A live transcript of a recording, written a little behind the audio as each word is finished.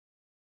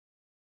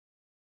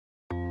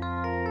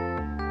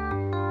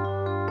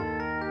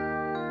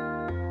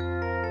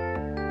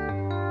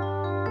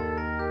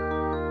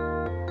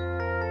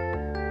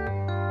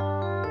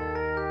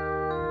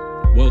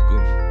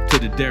welcome to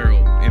the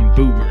Daryl and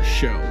Boober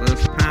Show.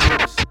 Let's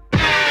pounce.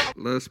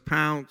 Let's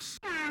pounce.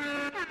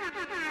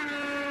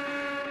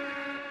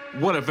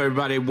 What up,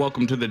 everybody?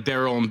 Welcome to the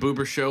Daryl and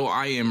Boober Show.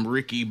 I am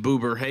Ricky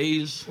Boober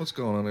Hays. What's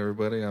going on,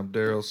 everybody? I'm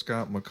Daryl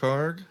Scott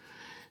Mchargue.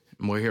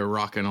 And we're here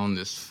rocking on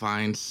this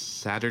fine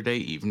Saturday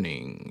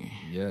evening.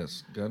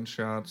 Yes,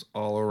 gunshots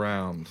all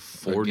around.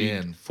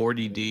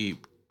 40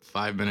 deep,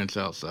 5 minutes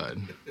outside.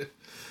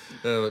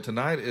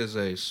 Tonight is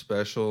a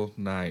special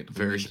night.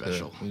 Very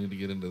special. We need to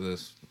get into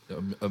this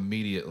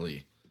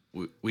immediately.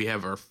 We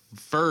have our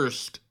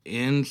first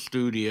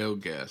in-studio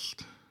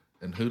guest.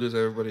 And who does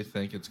everybody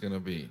think it's going to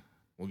be?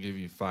 We'll give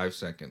you 5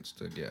 seconds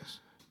to guess.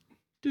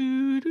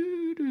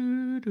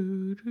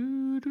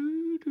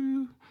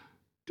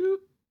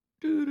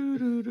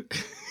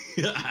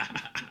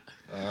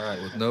 All right,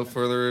 with no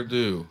further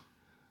ado,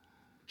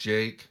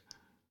 Jake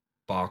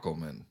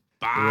Bockelman.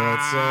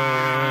 What's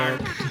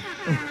up?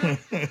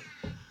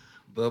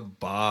 The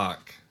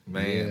Bach,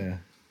 man.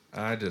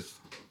 Yeah.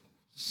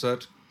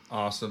 Such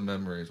awesome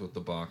memories with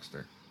the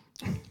Boxster.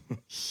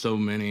 So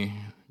many.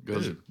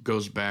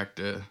 Goes back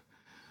to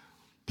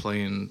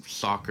playing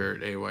soccer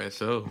at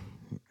AYSO.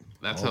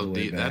 That's All how the way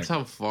deep. back. That's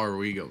how far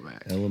we go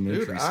back.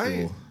 Elementary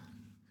school.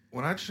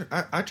 When I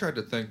tried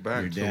to think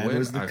back to dad when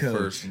was the I coach.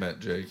 first met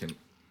Jake, and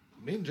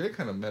me and Jake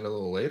kind of met a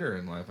little later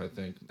in life, I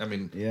think. I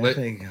mean, I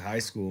think high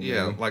school.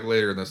 yeah, maybe. like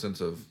later in the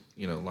sense of,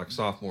 like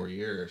sophomore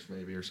year-ish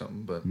maybe or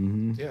something, but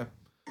yeah.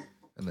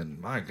 And then,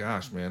 my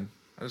gosh, man,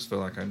 I just feel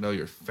like I know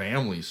your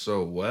family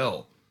so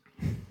well.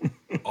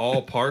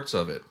 All parts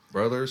of it.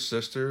 Brothers,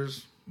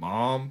 sisters,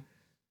 mom,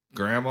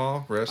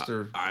 grandma,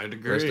 I'd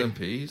agree. rest in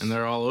peace. And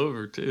they're all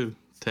over, too.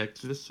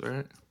 Texas,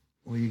 right?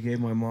 Well, you gave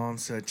my mom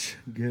such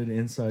good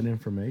inside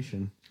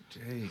information.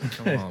 Jake,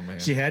 come on, man.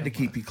 She had to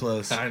keep you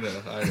close. I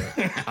know.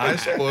 I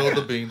spoiled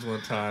the beans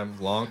one time,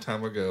 long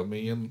time ago.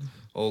 Me and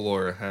old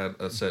Laura had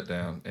a sit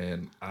down,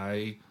 and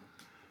I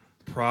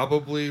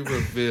probably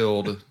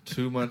revealed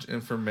too much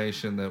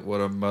information that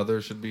what a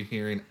mother should be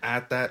hearing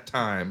at that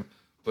time.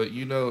 But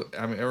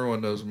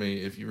everyone knows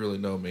me. If you really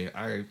know me,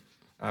 I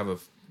have a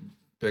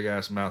big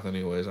ass mouth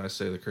anyways. I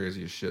say the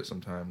craziest shit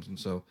sometimes, and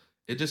so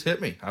it just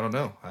hit me. I don't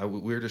know.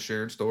 We were just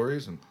sharing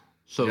stories, and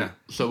So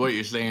what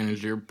you're saying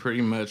is you're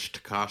pretty much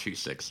Tekashi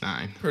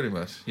 6ix9ine. pretty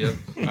much, yep.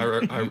 I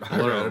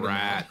What a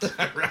rat.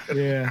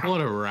 Yeah.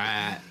 What a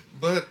rat.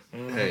 But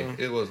hey,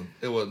 it wasn't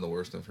the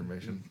worst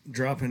information.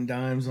 Dropping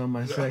dimes on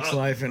my sex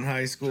life in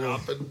high school.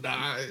 Dropping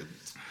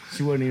dimes.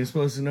 She wasn't even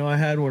supposed to know I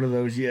had one of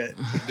those yet.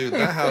 Dude,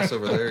 that house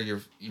over there,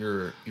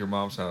 your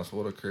mom's house,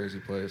 what a crazy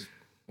place.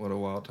 What a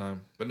wild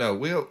time. But no,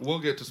 we'll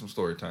get to some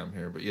story time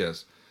here. But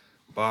yes,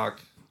 Bach,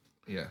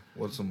 yeah,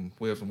 we have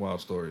some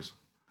wild stories.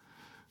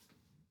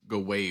 Go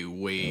way,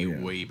 way,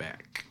 way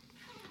back.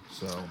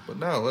 So, but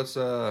no, let's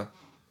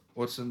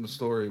what's in the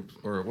story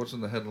or what's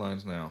in the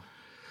headlines now?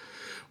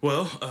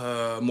 Well,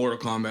 Mortal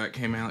Kombat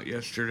came out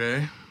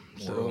yesterday.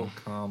 Mortal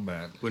So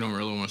Kombat. we don't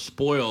really want to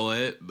spoil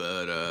it,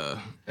 but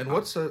And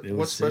what's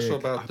special sick.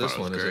 about this thought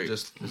it was one? great.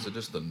 Is it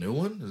just the new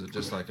one? Is it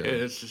just like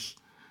it's just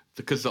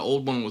because the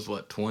old one was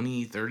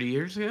 20, 30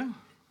 years ago?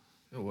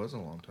 It was a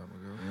long time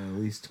ago. Yeah, at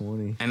least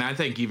 20. And I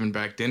think even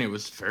back then it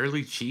was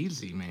fairly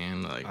cheesy,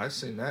 man. Like, I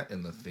seen that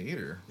in the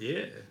theater.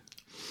 yeah.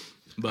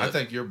 But I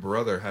think your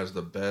brother has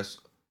the best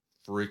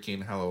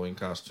freaking Halloween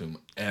costume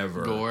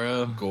ever.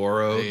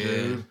 Goro, Yeah.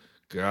 dude.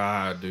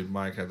 God, dude,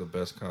 Mike had the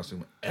best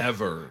costume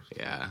ever.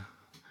 yeah.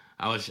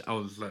 I was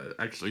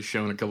actually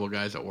showing a couple of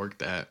guys at work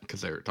that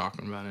because they were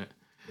talking about it.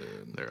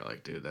 Dude. They're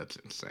like, dude, that's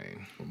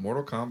insane.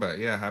 Mortal Kombat,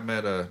 yeah. I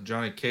met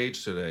Johnny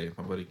Cage today.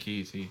 My buddy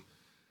Keith, he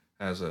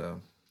has a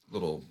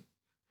little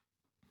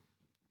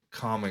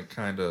comic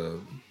kind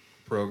of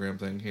program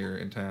thing here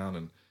in town,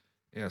 and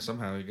yeah,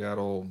 somehow he got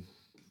old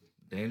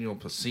Daniel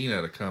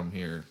Pacina to come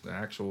here, the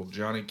actual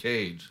Johnny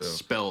Cage. So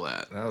Spell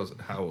that.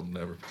 I will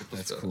never.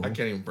 That's cool. I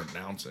can't even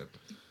pronounce it.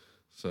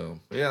 So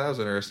yeah, that was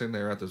interesting.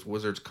 They were at this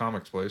Wizards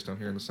Comics place down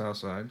here in the South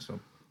Side. So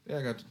yeah,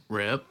 I got to,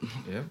 Rep.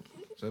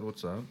 said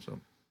what's up. So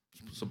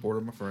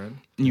supported my friend.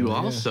 You Yeah.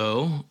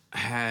 also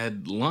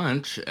had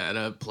lunch at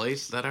a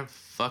place that I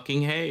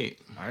fucking hate.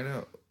 I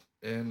know,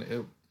 and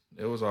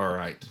it was all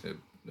right.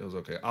 It was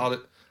okay.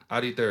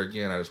 I'd eat there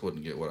again. I just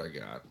wouldn't get what I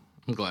got.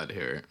 I'm glad to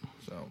hear it.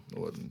 So it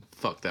wasn't.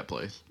 Fuck that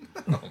place.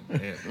 Oh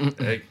man,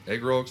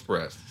 Egg Roll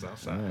Express,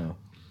 Southside. Wow.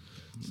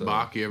 So,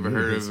 Bach, you ever you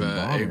heard get of some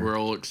bomber. Egg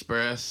Roll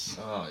Express?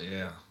 oh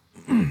yeah,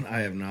 I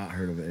have not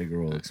heard of Egg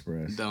Roll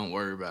Express. Don't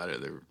worry about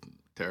it. They're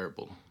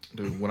terrible.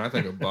 dude. When I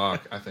think of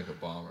Bach, I think of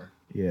Bomber.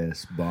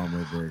 Yes,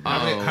 Bomber Burger.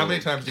 How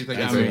many times do you think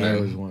I I've mean- said I that?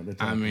 always wanted to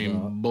talk I mean,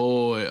 about.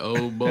 boy,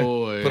 oh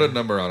boy. Put a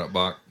number on it,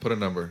 Bach. Put a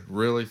number.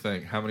 Really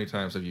think. How many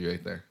times have you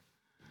ate there?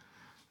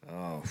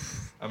 Oh,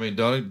 I mean,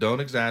 don't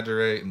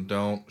exaggerate and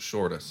don't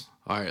short us.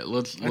 All right,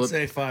 let's I'd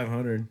say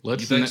 500.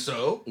 let's. You think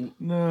so?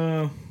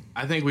 No,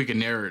 I think we can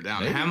narrow it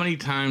down. Maybe. How many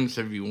times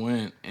have you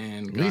went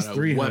and At got least a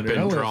 300. I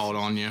weapon went- drawn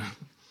on you?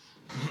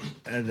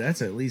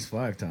 that's at least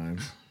 5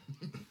 times.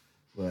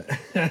 But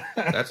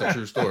That's a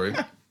true story.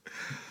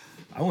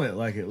 I went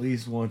like at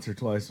least once or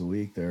twice a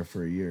week there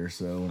for a year or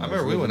so. I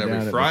remember we went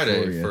every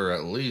Friday for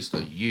at least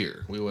a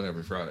year. We went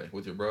every Friday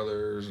with your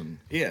brothers and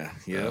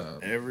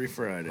every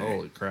Friday.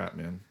 Holy crap,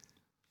 man!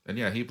 And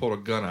yeah, he pulled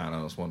a gun out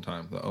on us one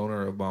time. The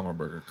owner of Bomber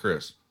Burger,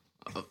 Chris.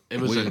 It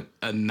was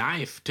a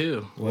knife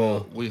too.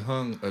 Well, we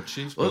hung a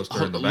Chiefs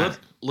poster in the back.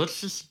 Let's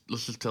just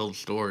tell the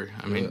story.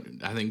 I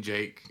mean, I think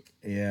Jake.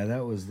 Yeah,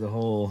 that was the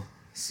whole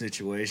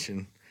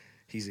situation.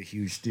 He's a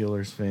huge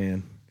Steelers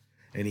fan,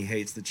 and he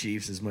hates the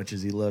Chiefs as much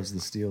as he loves the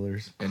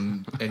Steelers.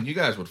 And you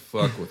guys would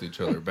fuck with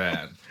each other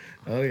bad.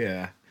 Oh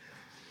yeah.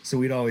 So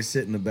we'd always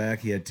sit in the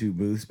back. He had 2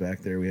 booths back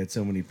there. We had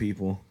so many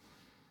people,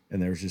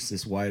 and there was just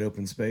this wide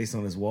open space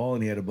on his wall,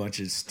 and he had a bunch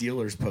of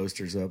Steelers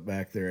posters up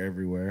back there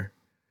everywhere.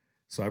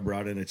 So I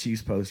brought in a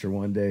Chiefs poster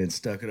one day and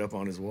stuck it up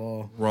on his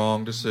wall.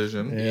 Wrong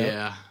decision.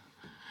 Yeah.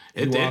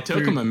 It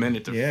took him a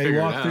minute to figure it out. Yeah, he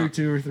walked through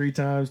 2 or 3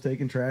 times,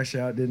 taking trash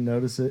out, didn't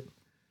notice it.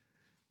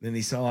 Then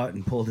he saw it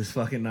and pulled his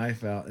fucking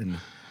knife out and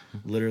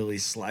literally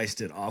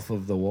sliced it off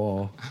of the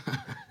wall.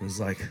 It was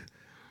like,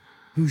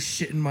 who's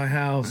shit in my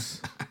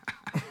house?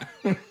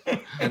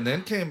 And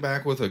then came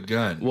back with a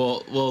gun. Well,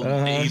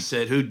 he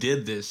said, who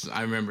did this?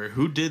 I remember,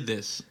 who did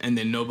this? And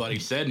then nobody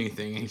said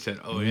anything. And he said,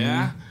 oh,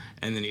 yeah?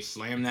 And then he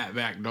slammed that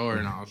back door,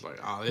 and I was like,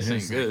 oh, this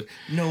ain't good.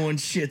 No one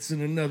shits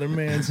in another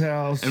man's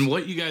house. And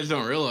what you guys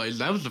don't realize,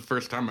 that was the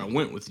first time I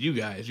went with you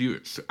guys.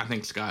 I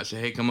think Scott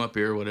said, hey, come up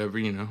here, whatever,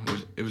 you know.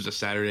 It was a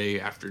Saturday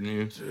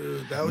afternoon.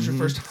 Dude, that was your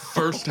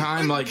first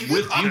time, like,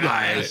 with you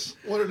guys.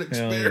 What an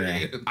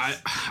experience. Yeah.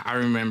 I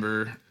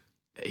remember...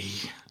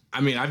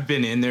 I've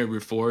been in there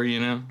before, you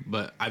know,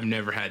 but I've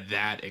never had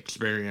that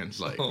experience.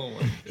 Like,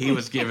 he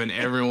was giving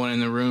everyone in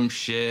the room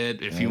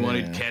shit. If you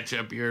wanted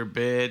ketchup, you're a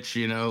bitch,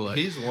 you know. Like,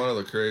 he's one of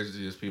the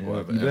craziest people I've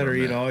ever met. You better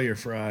eat all your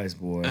fries,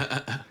 boy.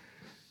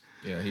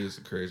 Yeah, he's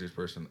the craziest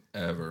person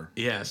ever.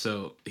 Yeah,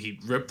 so he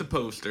ripped the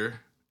poster,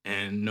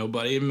 and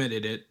nobody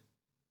admitted it.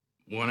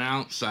 Went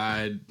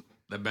outside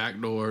the back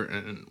door,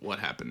 and what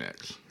happened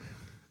next?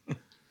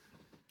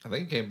 I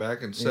think he came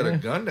back and set a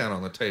gun down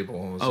on the table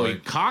and was he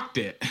cocked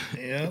it.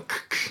 Yep.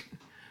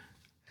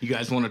 You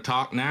guys want to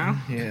talk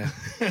now? Yeah.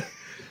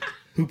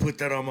 Who put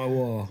that on my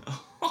wall?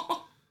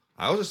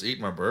 I was just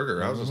eating my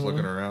burger. I was just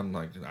looking around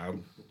like I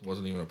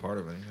wasn't even a part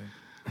of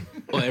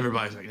anything. Well,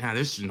 everybody's like, nah,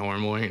 this is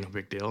normal. Ain't no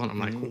big deal. And I'm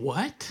like,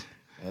 what?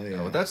 Oh,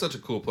 yeah. But that's such a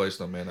cool place,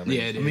 though, man.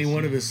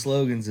 One of his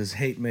slogans is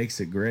 "Hate makes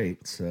it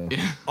great." So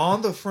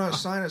on the front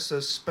sign it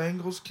says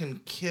 "Spangles can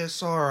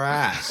kiss our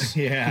ass."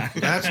 Yeah,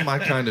 that's my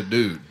kind of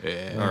dude.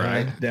 Yeah, all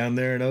right, down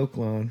there in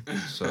Oakland.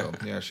 So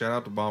yeah, shout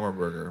out to Bomber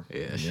Burger.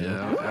 Yeah,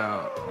 shout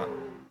out.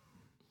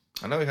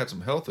 I know he had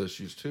some health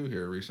issues too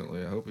here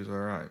recently. I hope he's all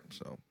right.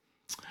 So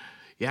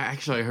yeah,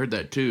 actually, I heard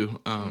that too.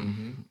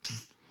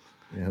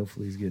 Yeah,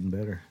 hopefully he's getting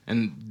better.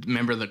 And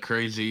remember the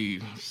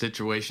crazy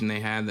situation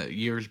they had that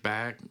years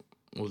back?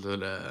 Was it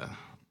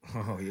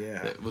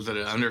was it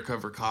an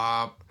undercover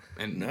cop?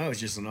 And no, it's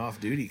just an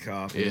off-duty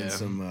cop and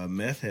some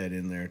meth head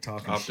in there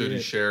talking off-duty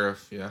shit.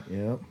 Sheriff, yeah.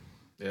 Yep.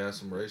 Yeah,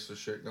 some racist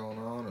shit going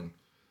on, and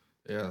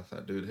yeah,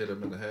 that dude hit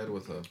him in the head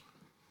with a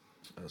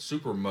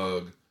super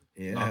mug.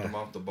 Yeah. Knocked him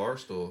off the bar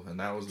stool, and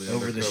that was the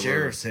over the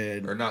sheriff's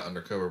head, or not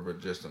undercover,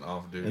 but just an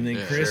off-duty. And then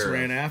Chris sheriff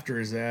ran after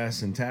his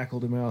ass and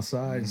tackled him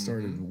outside and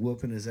started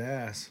whooping his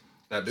ass.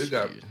 That dude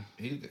got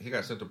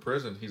sent to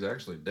prison. He's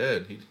actually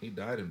dead. He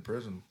died in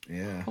prison.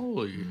 Yeah.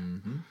 Holy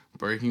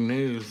breaking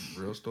news.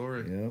 Real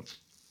story. Yep.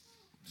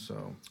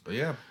 So, but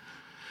yeah.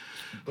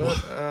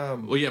 But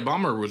well, yeah,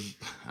 Bomber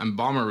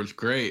was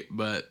great,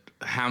 but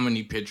how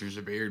many pictures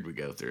of beer did we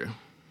go through?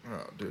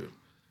 Oh, dude.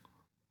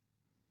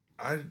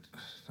 I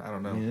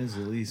don't know. It is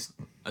at least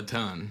a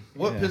ton.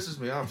 What pisses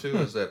me off too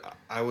is that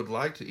I would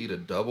like to eat a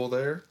double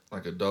there,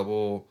 like a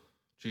double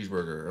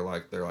cheeseburger, or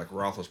like they're like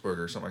Roethlisberger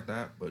or something like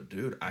that. But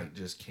dude, I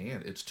just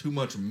can't. It's too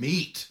much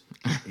meat.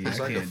 Yeah,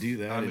 I can't do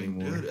that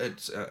anymore. Dude,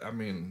 it's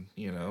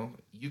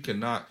you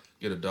cannot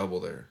get a double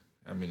there.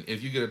 I mean,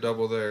 if you get a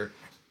double there,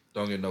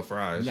 don't get no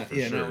fries. Not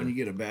when you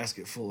get a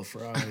basket full of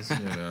fries,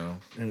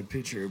 and a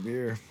pitcher of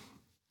beer.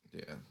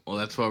 Yeah. Well,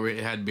 that's why we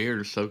had beer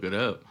to soak it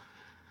up.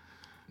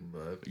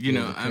 But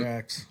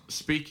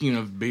speaking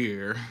of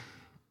beer,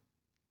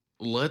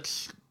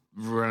 let's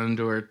run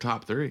to our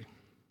top 3.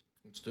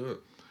 Let's do it.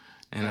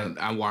 And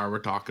while we're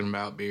talking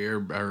about beer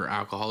or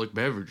alcoholic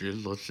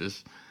beverages, let's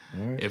just,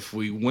 if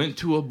we went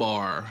to a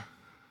bar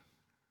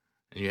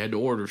and you had to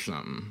order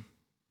something,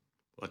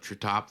 what's your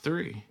top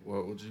 3?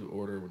 What would you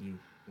order when you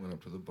went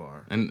up to the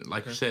bar? And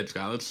like you said,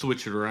 Scott, let's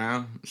switch it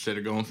around. Instead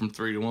of going from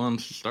 3 to 1,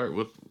 let's start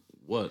with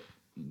what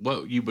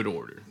you would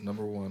order.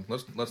 Number 1.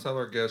 Let's have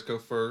our guest go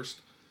first.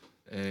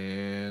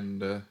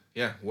 And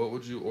what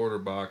would you order,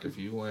 Bach, if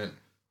you went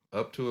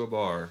up to a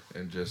bar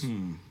and just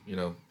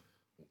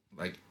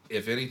like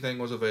if anything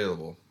was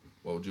available,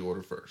 what would you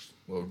order first?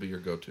 What would be your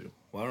go-to?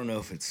 Well, I don't know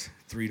if it's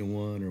 3 to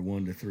 1 or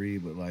 1 to 3,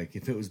 but like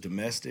if it was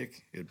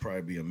domestic, it'd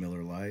probably be a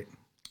Miller Lite.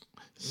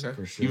 Okay.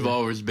 For sure. You've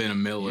always been a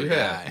Miller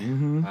guy.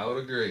 Mm-hmm. I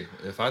would agree.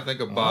 If I think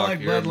of Bach, I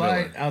like Bud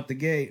Light out the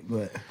gate,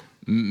 but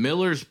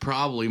Miller's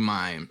probably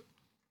my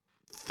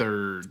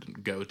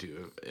third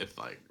go-to. If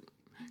like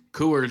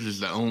Coors is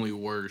the only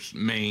worst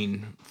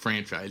main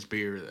franchise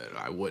beer that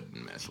I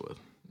wouldn't mess with.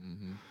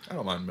 Mm-hmm. I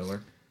don't mind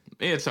Miller.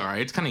 It's all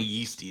right. It's kind of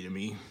yeasty to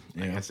me.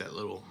 Yeah. Like, it's that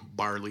little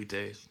barley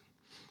taste.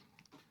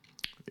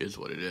 Is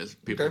what it is.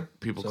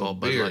 People So call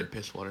Bud beer. Light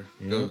piss water.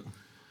 Yeah. Go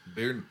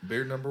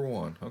beer number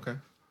 1. Okay.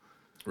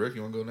 Rick,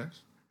 you want to go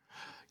next?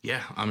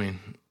 Yeah, I mean,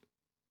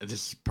 this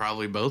is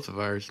probably both of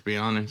ours, to be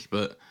honest,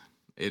 but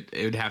it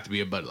would have to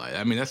be a Bud Light.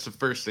 I mean, that's the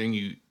first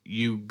thing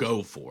you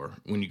go for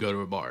when you go to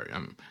a bar.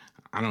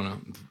 I don't know.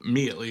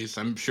 Me, at least.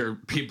 I'm sure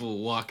people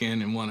walk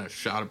in and want a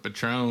shot of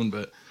Patron,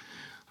 but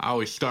I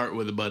always start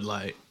with a Bud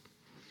Light.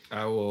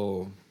 I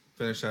will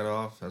finish that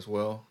off as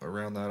well, or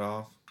round that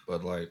off.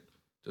 Bud Light,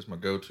 just my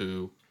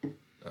go-to.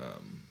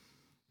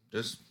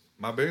 Just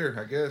my beer,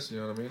 I guess. You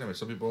know what I mean? I mean,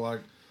 some people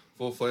like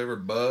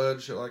full-flavored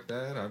Bud, shit like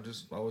that. I've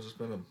always just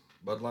been a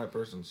Bud Light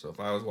person. So if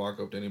I was walk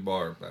up to any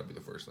bar, that'd be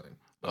the first thing.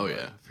 Oh,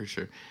 yeah, for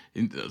sure.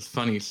 It's a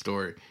funny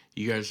story.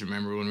 You guys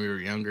remember when we were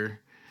younger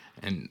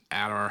and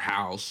at our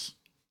house,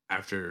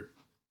 after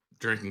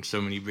drinking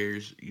so many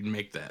beers, you'd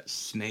make that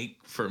snake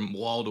from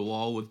wall to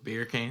wall with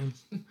beer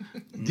cans?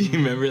 Do you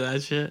remember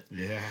that shit?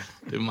 Yeah.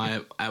 Dude,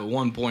 at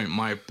one point,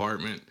 my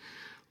apartment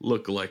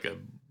looked like a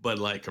Bud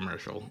Light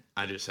commercial.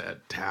 I just had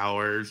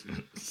towers,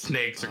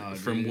 snakes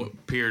from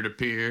pier to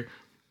pier.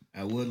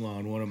 At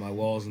Woodlawn, one of my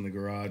walls in the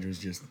garage was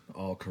just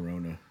all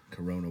Corona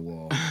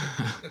wall.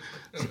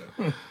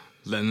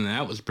 Then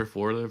that was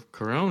before the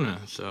Corona,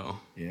 so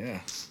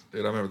Yeah.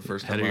 Dude, I remember the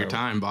first time ahead of your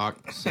time,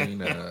 Bach.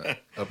 seen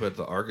up at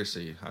the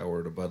Argosy, I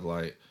ordered a Bud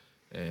Light,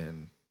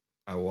 and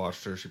I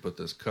watched her. She put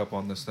this cup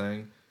on this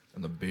thing,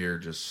 and the beer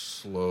just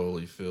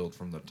slowly filled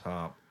from the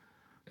top.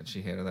 And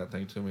she handed that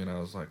thing to me, and I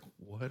was like,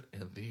 "What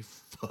in the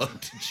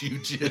fuck did you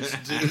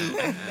just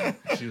do?"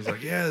 She was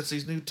like, "Yeah, it's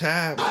these new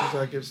taps." She's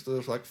like, "It's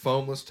the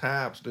foamless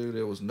taps, dude."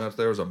 It was nuts.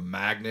 There was a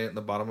magnet in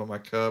the bottom of my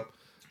cup.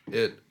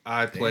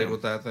 I played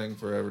with that thing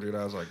forever, dude.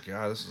 I was like,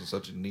 God, this is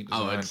such a neat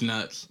design. Oh, it's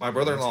nuts. My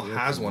brother-in-law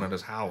has one at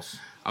his house.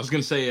 I was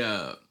gonna say,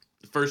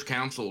 First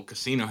Council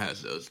Casino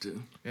has those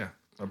too. Yeah.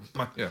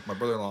 My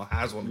brother-in-law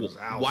has one at his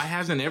house. Why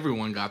hasn't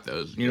everyone got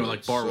those? You know,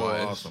 like bar so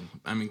wise. awesome.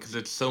 I mean, because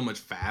it's so much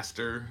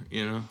faster.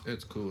 You know,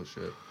 It's cool as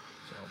shit.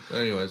 So,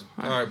 anyways,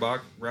 all right,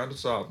 Bach, round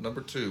us off.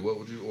 Number 2, what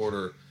would you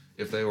order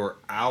if they were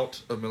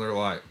out of Miller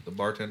Lite? The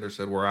bartender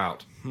said we're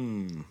out.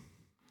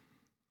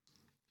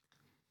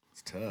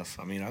 It's tough.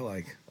 I mean, I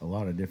like a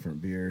lot of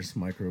different beers,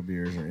 micro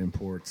beers or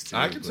imports too.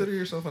 I consider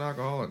yourself an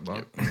alcoholic,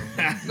 Bach.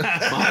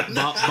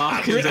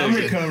 Bach I'm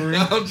recovering.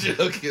 I'm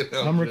joking.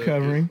 I'm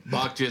recovering.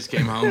 Bach just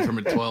came home from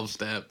a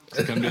 12-step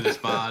to come do this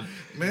pod.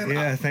 Man,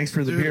 Yeah, thanks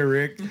for the beer,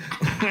 Rick. to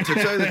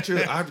tell you the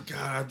truth,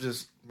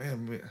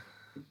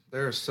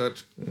 there are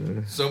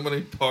so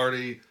many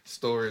party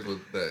stories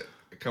that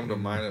come to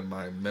mind in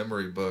my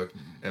memory book,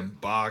 and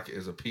Bach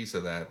is a piece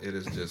of that. It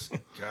is just,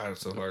 God,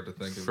 it's so hard to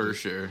think of. For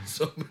sure.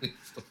 So many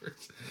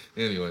stories.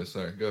 Anyway,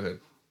 sorry, go ahead.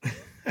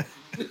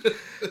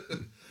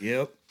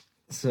 Yep.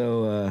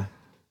 So,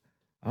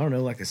 I don't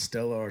know, like a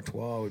Stella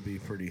Artois would be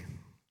pretty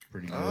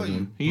good. Oh,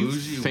 you You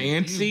bougie,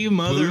 fancy you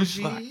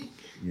motherfucker. bougie?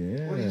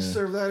 Yeah. What do you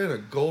serve that in, a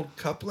gold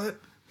couplet?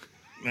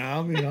 No,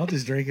 I mean, I'll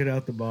just drink it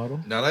out the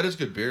bottle. Now, that is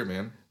good beer,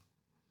 man.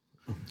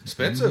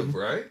 Expensive,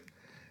 right?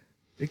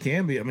 It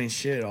can be. I mean,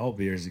 shit, all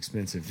beer is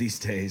expensive these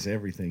days.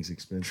 Everything's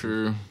expensive.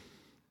 True.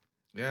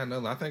 Yeah,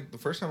 no, I think the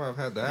first time I've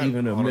had that,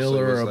 Even a honestly,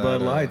 Miller or was a that,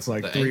 Bud Light's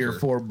like the $3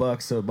 Anchor. or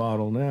 $4 a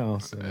bottle now.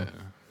 So and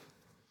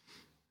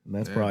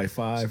that's probably $5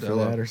 Stella. for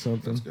that or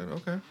something. That's good.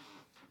 Okay.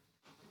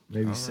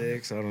 Maybe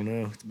 $6. I don't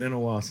know. It's been a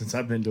while since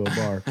I've been to a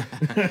bar.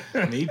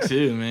 Me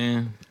too,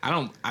 man. I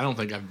don't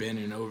think I've been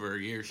in over a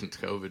year since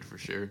COVID for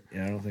sure.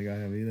 Yeah, I don't think I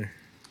have either.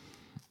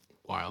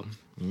 Wild.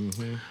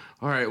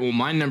 All right. Well,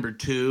 my number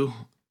 2,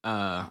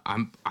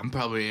 I'm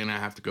probably gonna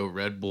have to go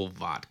Red Bull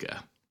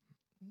vodka,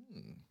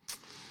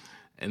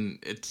 and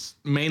it's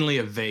mainly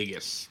a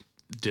Vegas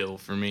deal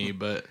for me,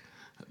 but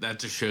that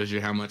just shows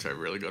you how much I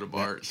really go to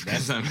bars.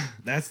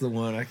 That's the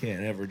one I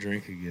can't ever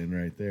drink again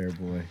right there,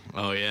 boy.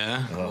 Oh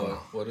yeah.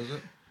 What is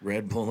it?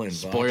 Red Bull and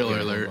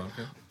Spoiler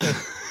vodka.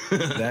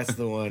 alert. That's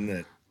the one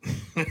that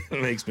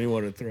makes me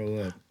want to throw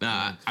up.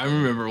 Nah, I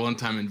remember one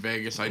time in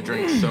Vegas, I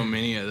drank so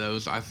many of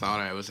those, I thought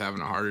I was having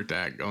a heart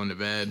attack going to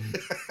bed.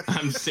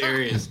 I'm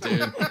serious,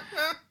 dude.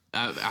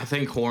 I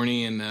think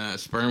Horny and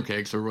Sperm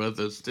Cakes were with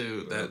us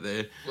too that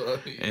day.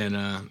 And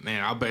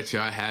man, I'll bet you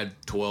I had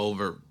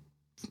 12 or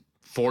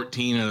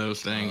 14 of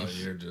those things.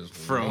 Oh, you're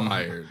just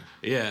wired.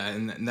 Yeah,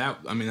 and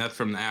that's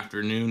from the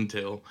afternoon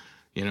till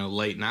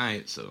late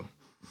night. So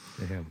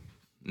Damn.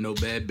 no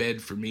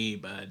bed for me,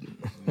 bud.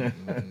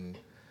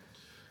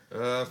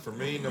 For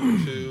me,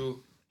 number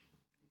 2,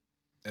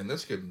 and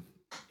this could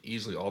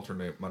easily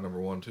alternate my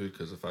number 1 too,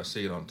 because if I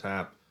see it on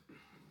tap,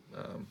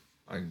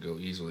 I can go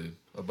easily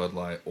a Bud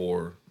Light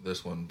or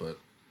this one. But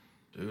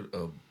dude,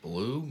 a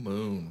Blue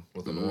Moon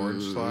with an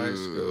orange slice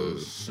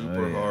goes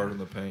super hard in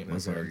the paint.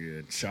 Those are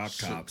good. Shock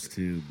Tops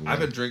too. Boy. I've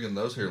been drinking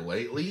those here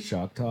lately.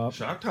 Shock Top.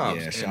 Shock Tops.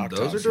 Yeah, and Shock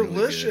those Tops are really good.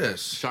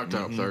 delicious. Shock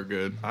Tops are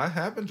good. I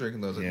have been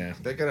drinking those. Yeah.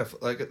 They got a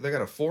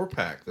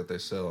 4-pack that they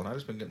sell, and I've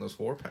just been getting those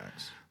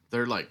 4-packs.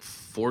 They're like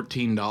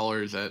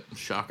 $14 at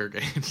Shocker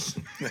games.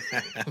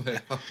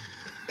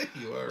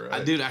 You are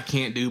right. Dude, I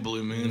can't do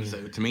Blue Moons,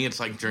 though. To me,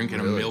 it's like drinking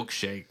a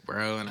milkshake,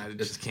 bro, and I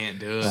just can't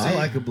do it. I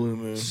like a Blue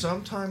Moon.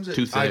 Sometimes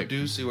I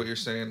do see what you're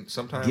saying.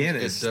 Sometimes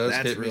Guinness, it does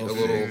hit me a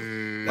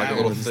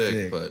little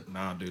thick, but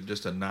nah, dude,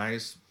 just a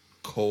nice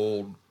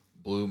cold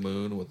Blue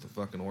Moon with the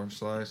fucking orange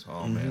slice.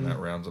 Oh man, that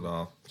rounds it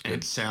off.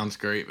 It sounds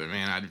great, but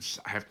man,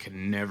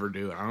 can never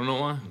do it. I don't know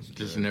why.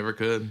 Just never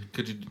could.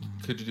 Could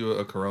you do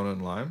a Corona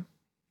and lime?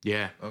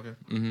 Yeah. Okay.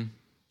 Mm-hmm.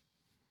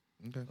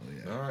 Okay. Oh,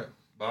 yeah. All right,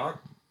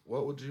 Bach.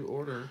 What would you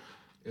order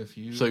if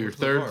you? So your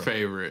third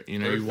favorite,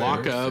 you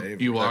walk up,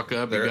 you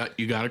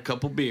got a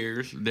couple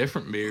beers,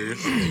 different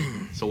beers.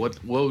 So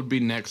what would be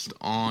next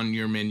on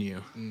your menu?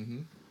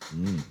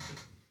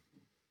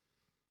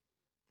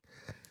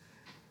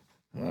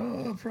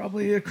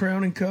 Probably a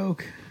Crown and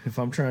Coke if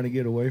I'm trying to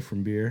get away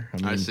from beer. I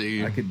mean, I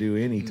see. I could do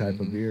any type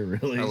of beer,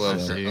 really. I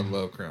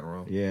love Crown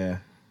Royal. Yeah.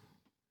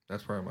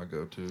 That's probably my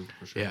go-to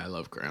for sure. Yeah, I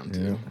love Crown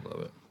too. I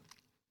love it.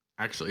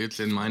 Actually, it's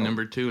in my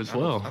number 2 as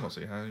well. I don't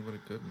see how anybody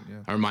couldn't.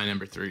 Yeah. Or my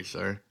number 3,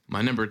 sorry.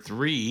 My number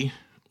 3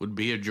 would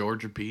be a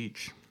Georgia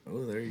Peach.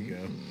 Oh, there you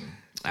go.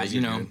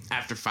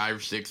 After 5 or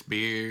 6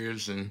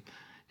 beers, and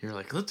you're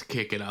like, let's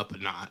kick it up a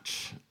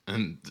notch.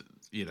 And,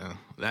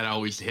 that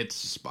always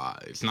hits the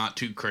spot. It's not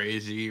too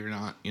crazy or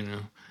not,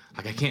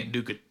 Like, I can't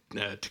do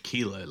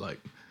tequila. Like,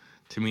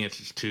 to me, it's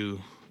just too,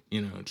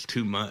 it's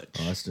too much.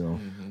 Oh, I still...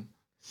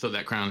 So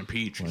that Crown and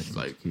Peach is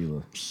like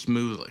tequila.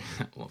 Smoothly.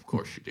 Well, of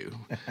course you do.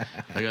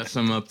 I got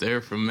some up there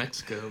from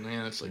Mexico,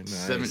 man. It's like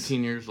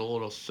 17 years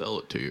old. I'll sell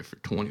it to you for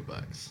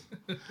 $20.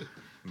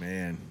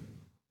 Man,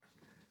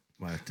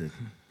 might have to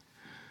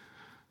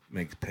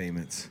make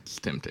payments. It's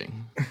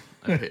tempting.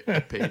 I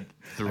paid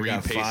 3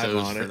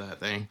 pesos for that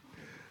thing.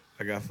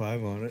 I got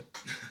 5 on it.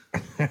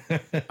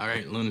 All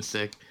right,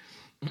 lunatic.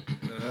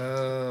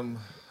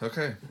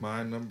 Okay,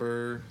 my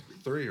number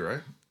 3, right?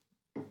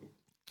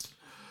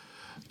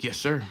 Yes,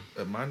 sir.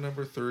 At my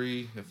number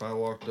 3, if I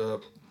walked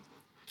up,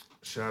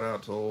 shout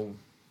out to old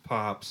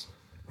Pops,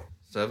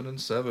 7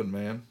 and 7,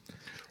 man.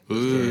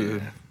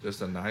 Ooh.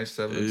 Just a nice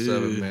 7 and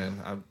 7,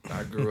 man.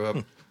 I grew up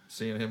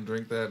seeing him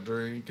drink that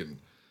drink, and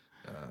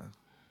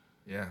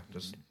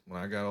just when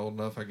I got old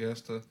enough, I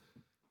guess, to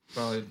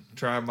probably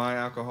try my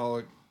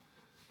alcoholic,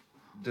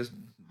 just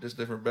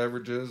different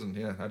beverages, and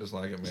I just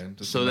like it, man.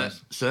 So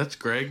that's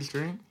Greg's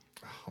drink?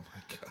 Oh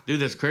my god,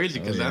 dude, that's crazy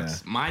because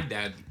that's my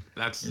dad.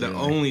 That's the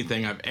only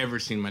thing I've ever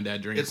seen my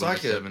dad drink. It's like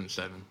 7 and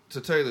 7.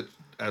 To tell you that,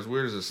 as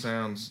weird as it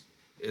sounds,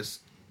 it's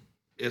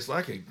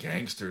like a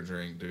gangster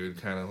drink, dude.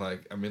 Kind of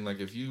like, I mean, like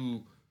if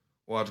you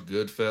watch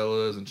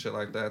Goodfellas and shit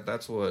like that,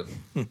 that's what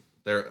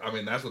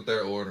that's what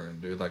they're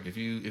ordering, dude. Like if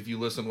you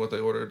listen to what they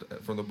ordered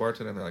from the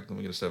bartender, they're like, let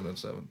me get a 7 and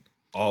 7.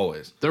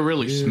 Always. They're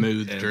really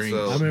smooth drinks.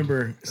 I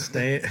remember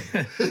staying.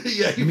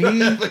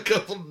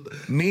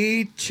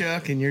 Me,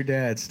 Chuck, and your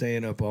dad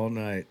staying up all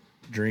night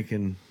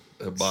drinking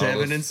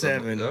 7 and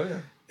 7. Oh yeah.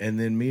 And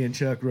then me and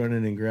Chuck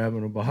running and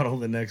grabbing a bottle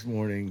the next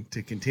morning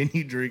to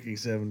continue drinking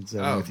 7 and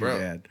 7 with your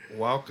dad.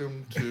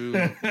 Welcome to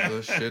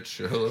the shit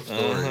show of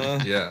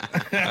stories. Yeah.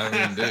 I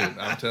mean, dude,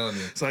 I'm telling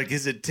you. It's like,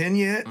 is it 10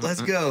 yet?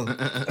 Let's go.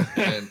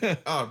 And,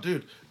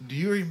 dude, do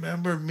you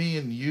remember me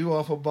and you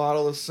off a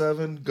bottle of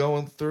 7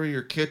 going through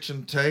your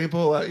kitchen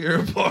table at your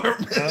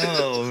apartment?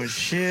 Oh,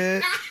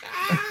 shit.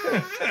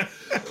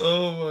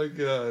 Oh my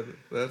god,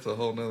 that's a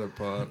whole nother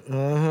pot.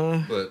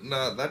 But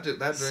no, that drink,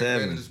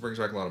 man, it just brings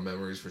back a lot of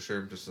memories for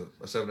sure. Just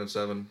a 7 and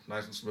 7,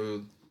 nice and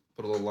smooth.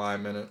 Put a little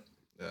lime in it.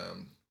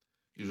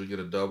 Usually get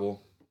a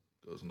double.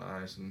 Goes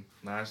nice and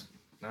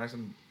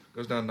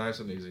goes down nice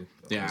and easy.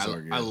 Yeah,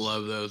 I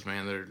love those,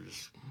 man. They're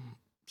just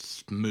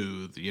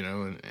smooth,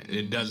 and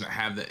it doesn't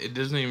have that. It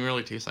doesn't even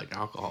really taste like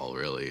alcohol,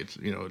 really. It's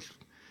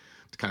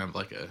it's kind of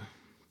like a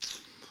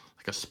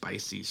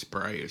spicy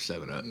Sprite or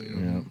 7-Up.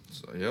 Yeah.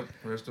 So yep,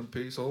 rest in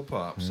peace, old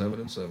Pop. 7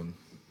 and 7.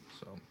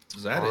 So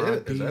is that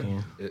it?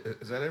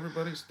 Is that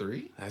everybody's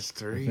 3? That's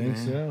 3. I think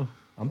so.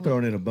 I'm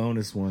throwing in a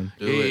bonus one.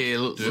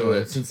 Do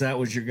it. Since that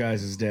was your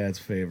guys' dad's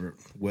favorite,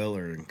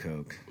 Weller and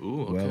Coke.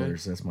 Ooh, okay.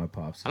 Weller's, that's my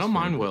pops. I don't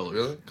mind Weller's.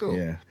 Really? Cool.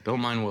 Yeah. Don't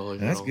mind Weller's.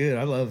 That's good.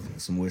 I love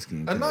some whiskey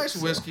and A Coke, nice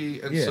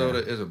whiskey and soda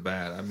isn't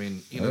bad. I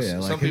mean, some like,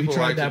 people have you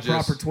tried like that to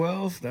just... proper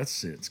 12? That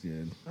shit's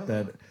good.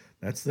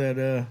 That's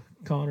that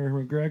Conor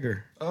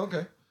McGregor. Oh,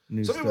 okay.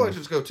 New Some stuff. people like to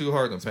just go too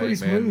hard in the paint, pretty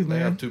smooth, They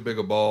man. have too big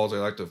of balls. They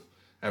like to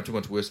have too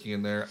much whiskey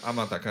in there. I'm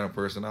not that kind of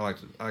person. I like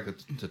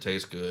it to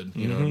taste good.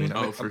 You know what I mean?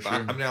 Oh, for sure.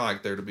 I mean, I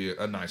like there to be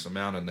a nice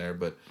amount in there,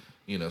 but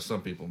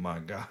some people, my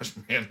gosh,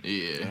 man.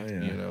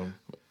 Yeah.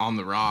 On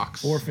the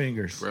rocks. 4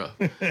 fingers. Bro.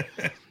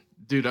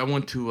 Dude, I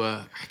went to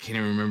I can't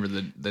even remember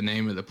the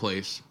name of the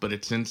place, but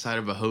it's inside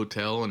of a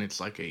hotel and it's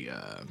like a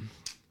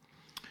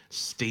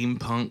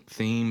steampunk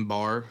theme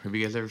bar. Have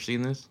you guys ever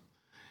seen this?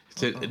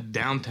 It's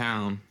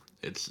downtown.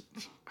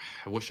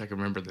 I wish I could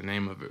remember the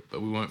name of it,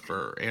 but we went for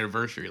our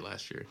anniversary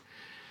last year.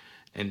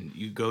 And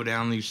you go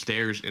down these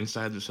stairs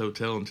inside this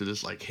hotel into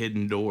this like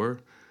hidden door,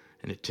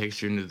 and it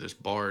takes you into this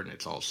bar, and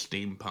it's all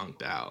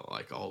steampunked out.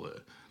 Like all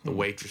the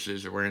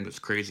waitresses are wearing those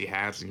crazy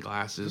hats and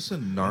glasses. Is this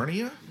in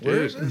Narnia?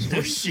 Where is this?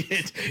 Oh,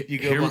 shit. You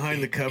go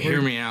behind the cupboard?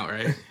 Hear me out,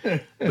 right?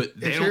 But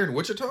It's here in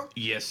Wichita?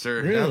 Yes,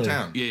 sir. Really?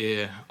 Downtown.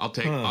 Yeah. I'll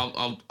tell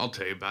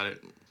you about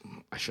it.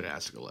 I should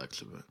ask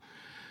Alexa, but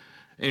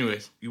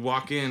anyways, you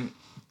walk in,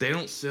 they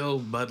don't sell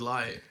Bud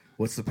Light.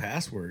 What's the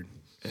password?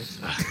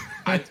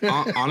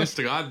 Honest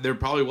to God, there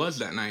probably was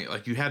that night.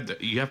 Like you have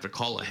to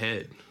call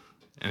ahead,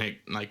 and it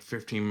like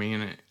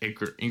 15-minute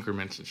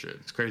increments and shit.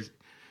 It's crazy.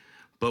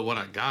 But what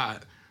I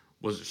got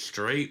was a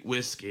straight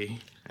whiskey,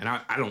 and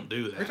I don't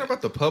do that. Are you talking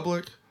about the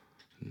Public?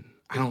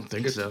 I don't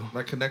think so.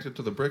 Like connected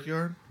to the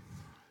Brickyard?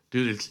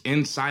 Dude, it's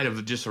inside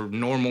of just a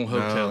normal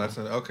hotel.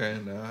 No, okay.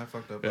 No, I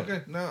fucked up. Yeah.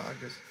 Okay, no, I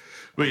guess.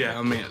 But yeah,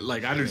 I mean,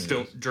 like I just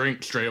don't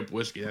drink straight up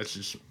whiskey. That's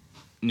just,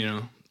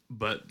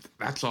 but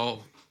that's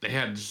all. They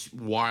had this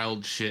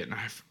wild shit, and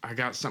I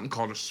got something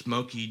called a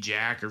Smoky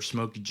Jack or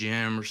Smoky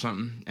Jim or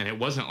something, and it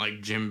wasn't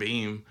like Jim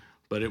Beam,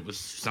 but it was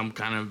some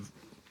kind of,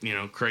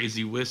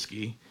 crazy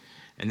whiskey,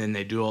 and then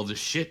they do all this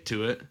shit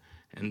to it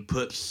and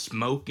put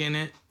smoke in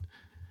it,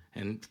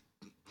 and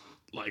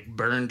like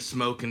burned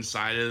smoke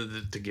inside of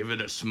it to give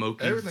it a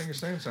smoky. Everything you're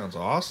saying sounds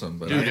awesome,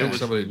 but Dude, I think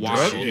somebody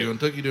drugged you and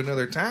took you to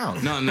another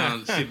town.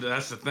 No. See,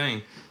 that's the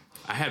thing.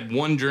 I had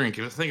one drink.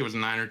 I think it was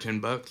 $9 or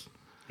 $10.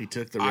 He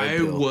took the red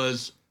pill. I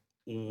was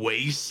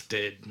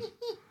wasted.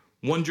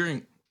 One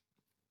drink.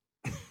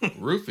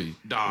 Roofie.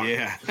 Dog.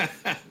 Yeah.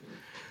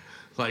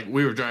 Like,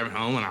 we were driving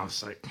home, and I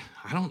was like,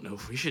 I don't know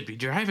if we should be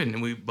driving.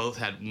 And we both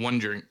had one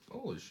drink.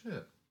 Holy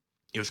shit.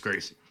 It was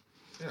crazy.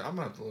 Yeah, I'm going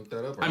to have to look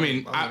that up. I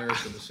mean, I'm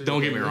interested to see don't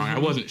what get me it wrong. is. I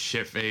wasn't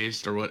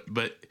shit-faced or what,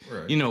 but,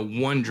 Right.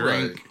 one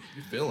drink Right.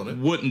 You feeling it.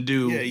 wouldn't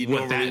do you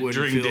what normally that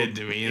wouldn't drink feel did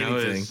to me.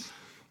 anything. It's,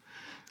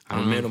 I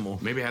don't know. Minimal.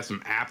 Maybe it had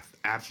some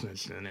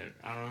abstinence in it.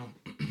 I don't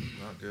know.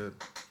 Not good.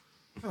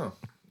 Oh,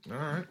 all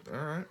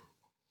right.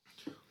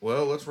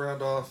 Well, let's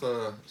round off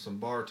some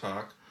bar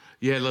talk.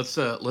 Yeah,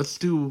 let's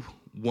do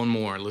one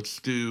more. Let's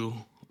do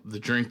the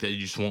drink that you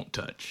just won't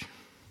touch.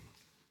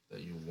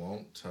 That you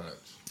won't touch.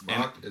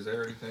 Bach, is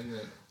there anything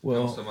that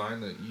Well, comes to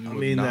mind that you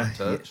would not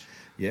touch?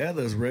 Yeah,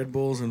 those Red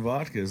Bulls and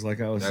vodkas, like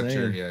I was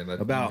saying. You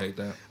hate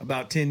that.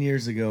 About 10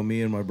 years ago,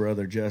 me and my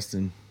brother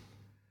Justin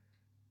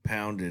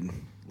pounded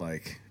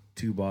like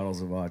 2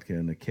 bottles of vodka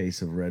and a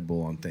case of Red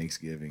Bull on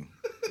Thanksgiving.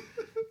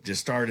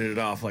 Just started it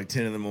off like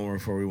 10 in the morning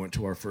before we went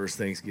to our first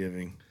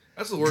Thanksgiving.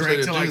 That's the worst way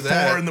to till do like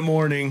that. 4 in the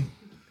morning.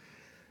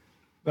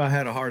 I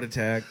had a heart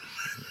attack.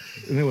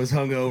 And it was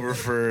hungover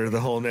for the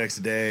whole next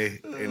day.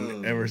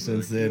 And ever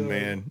since then,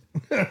 man.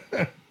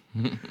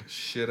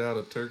 Shit out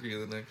of turkey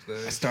the next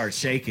day. I start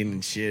shaking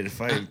and shit.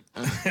 If I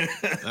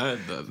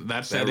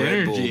That's that that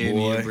Red Bull, energy in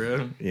boy. you,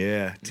 bro.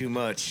 Yeah, too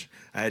much.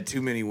 I had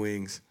too many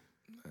wings.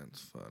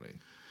 That's funny.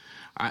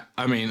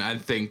 I mean, I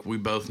think we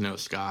both know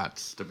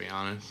Scott's, to be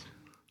honest.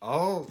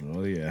 Oh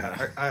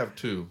yeah. I have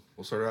 2.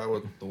 We'll start out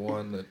with the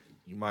one that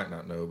you might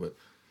not know, but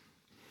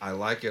I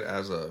like it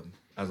as a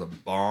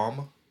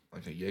bomb,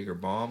 like a Jaeger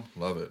bomb.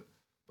 Love it.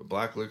 But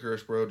black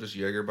licorice, bro, just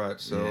Jaeger by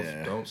itself.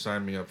 Yeah. Don't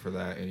sign me up for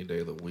that any day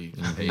of the week.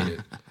 I hate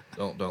it.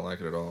 Don't like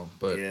it at all.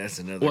 But Yeah, that's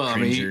another Well, I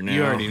mean, cringer now.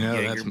 you already know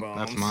Jaeger that's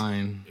bombs.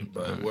 mine.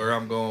 But where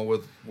I'm going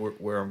with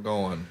where I'm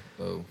going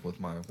though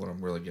with what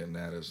I'm really getting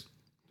at is,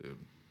 dude,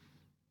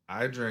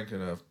 I drank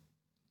enough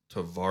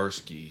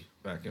Tavarsky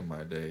back in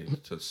my day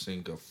to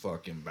sink a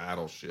fucking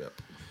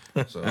battleship.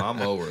 So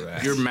I'm over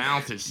that. Your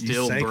mouth is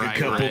still bright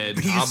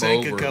red. You I'm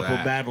sank a over couple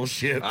that.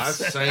 battleships. I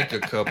sank a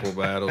couple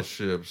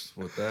battleships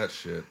with that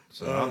shit.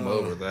 So I'm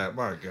over that.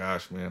 My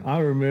gosh, man. I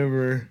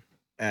remember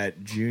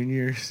at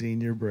junior,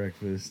 senior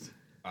breakfast.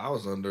 I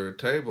was under a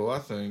table, I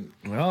think.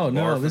 Oh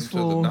no, this barfing to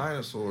fool. the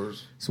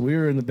dinosaurs. So we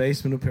were in the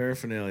basement of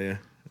paraphernalia,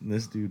 and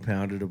this dude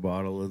pounded a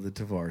bottle of the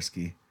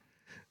Tavarsky.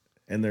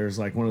 And there's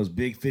like one of those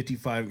big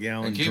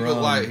 55-gallon And keep drum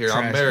it light here.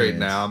 I'm trash married cans.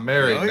 now. I'm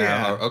married Oh,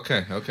 now.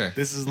 yeah. Okay.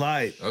 This is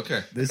light.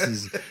 Okay. This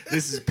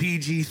is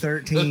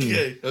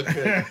PG-13.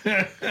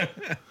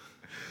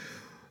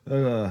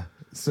 Okay.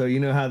 So you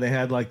know how they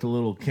had like the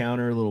little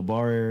counter, little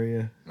bar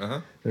area?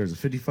 Uh-huh. There was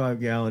a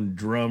 55-gallon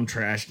drum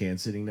trash can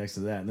sitting next to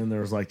that, and then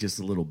there was like just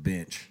a little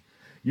bench.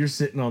 You're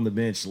sitting on the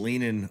bench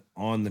leaning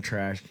on the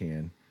trash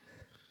can.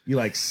 You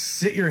like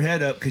sit your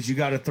head up because you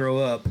got to throw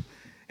up,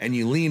 and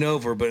you lean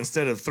over, but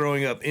instead of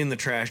throwing up in the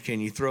trash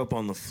can, you throw up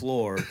on the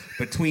floor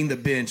between the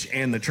bench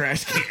and the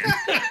trash can.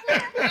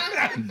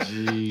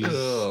 Jeez.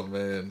 Oh,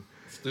 man.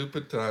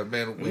 Stupid time.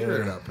 Man, we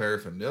heard about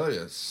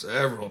paraphernalia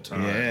several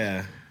times.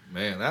 Yeah.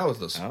 Man, that was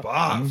the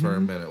spot for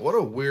a minute. What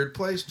a weird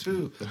place,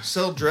 too.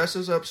 Sell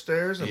dresses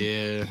upstairs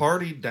and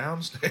party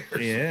downstairs.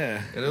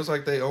 Yeah. And it was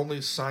like they only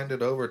signed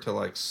it over to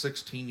like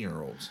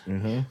 16-year-olds.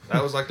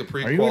 That was like the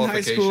Are you in high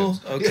school?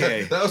 pre-qualifications.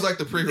 Okay. Yeah, that was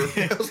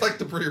like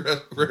the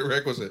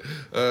prerequisite.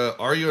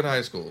 Are you in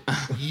high school?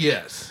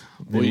 Yes.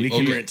 Then we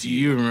can rent to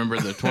you. You remember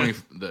the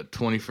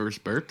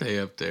 21st birthday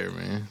up there,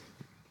 man?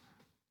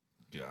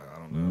 Yeah, I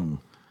don't know.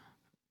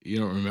 You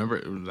don't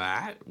remember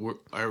that?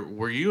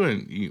 Were you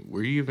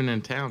even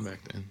in town back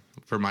then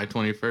for my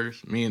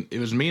 21st? It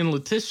was me and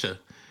Letitia.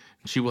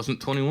 She wasn't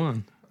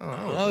 21.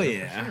 Oh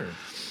yeah.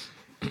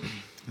 Sure.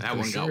 That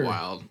one got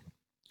wild.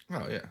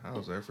 Oh, yeah. I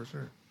was there for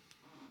sure.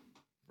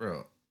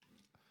 Bro,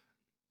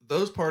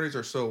 those parties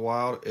are so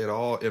wild.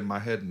 In my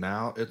head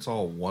now, it's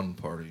all one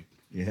party.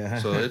 Yeah.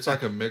 So it's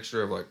like a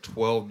mixture of like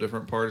 12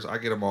 different parties. I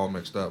get them all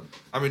mixed up.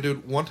 I mean,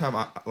 dude, one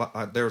time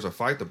there was a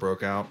fight that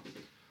broke out.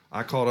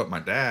 I called up my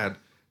dad,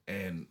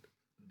 and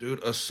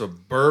dude, a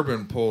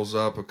Suburban pulls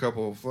up a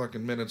couple of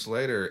fucking minutes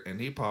later, and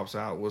he pops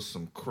out with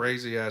some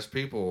crazy ass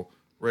people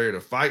ready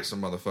to fight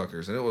some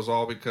motherfuckers. And it was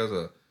all because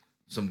of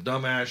some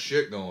dumbass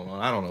shit going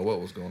on. I don't know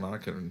what was going on. I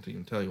couldn't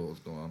even tell you what was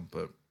going on.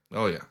 But,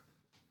 oh yeah,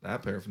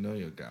 that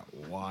paraphernalia got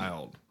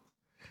wild.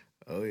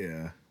 Oh,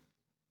 yeah.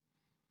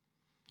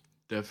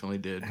 Definitely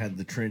did. Had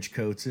the trench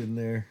coats in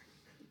there.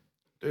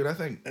 Dude, I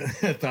think...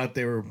 I thought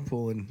they were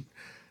pulling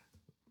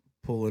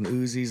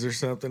Uzis or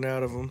something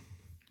out of them.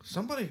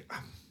 Somebody...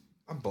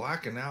 I'm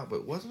blacking out,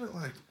 but wasn't it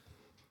like...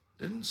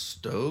 Didn't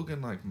Stogue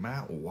and like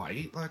Matt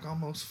White like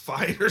almost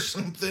fight or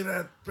something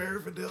at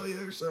paraphernalia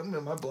or something?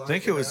 Am I blacking out? I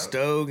think it was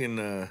Stogue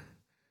and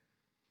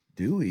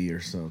Dewey or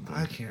something.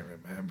 I can't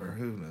remember.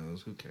 Who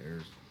knows? Who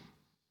cares?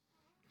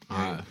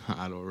 I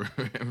don't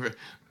remember.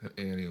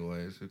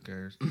 Anyways, who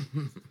cares?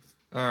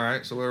 All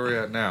right, so where are we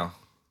at now?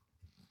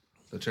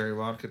 The cherry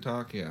vodka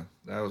talk? Yeah,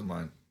 that was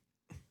mine.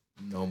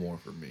 No more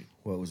for me.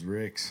 What was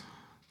Rick's?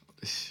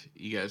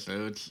 You guys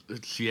know it's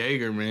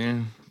Jaeger,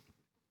 man.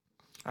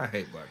 I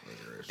hate black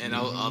licorice. And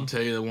I'll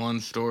tell you the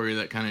one story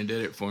that kind of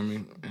did it for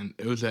me, and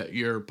it was at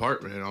your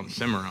apartment on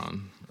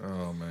Cimarron.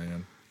 Oh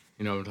man,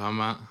 you know what I'm talking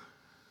about?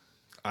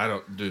 I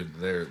don't, dude.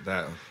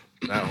 That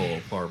whole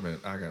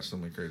apartment. I got so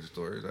many crazy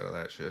stories out of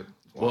that shit.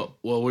 Wow.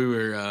 Well, we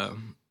were.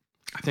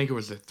 I think it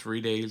was a 3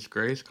 Days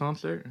Grace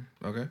concert.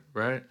 Okay.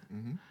 Right.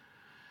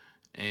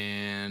 Mm-hmm.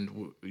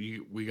 And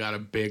we got a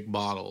big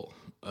bottle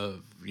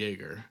of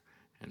Jaeger.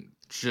 And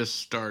just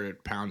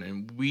started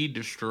pounding. We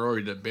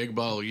destroyed the big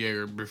bottle of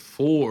Jaeger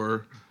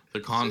before the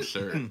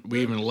concert.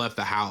 We even left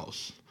the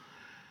house.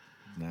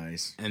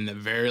 Nice. And the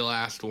very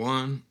last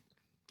one,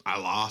 I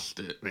lost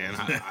it, man.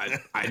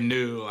 I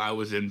knew I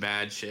was in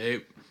bad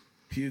shape.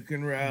 Puke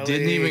and rally.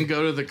 Didn't even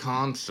go to the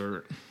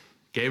concert.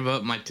 Gave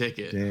up my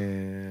ticket.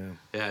 Damn.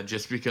 Yeah,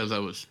 just because I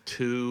was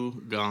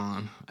too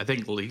gone. I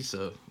think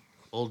Lisa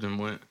Oldham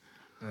went.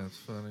 That's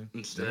funny.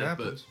 Instead, it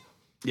happens.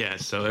 Yeah,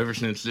 so ever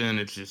since then,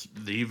 it's just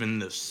even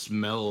the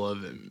smell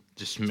of it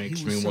just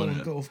makes me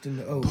want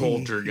to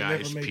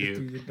poltergeist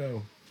puke.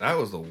 That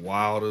was the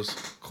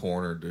wildest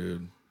corner,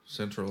 dude.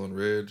 Central and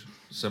Ridge,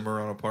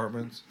 Cimarron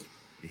Apartments.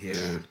 Yeah,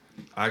 dude,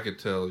 I could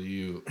tell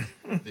you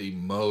the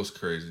most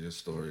craziest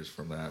stories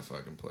from that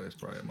fucking place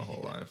probably in my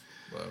whole life.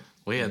 But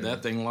we had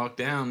that thing locked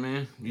down,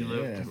 man. You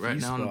lived right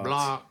down the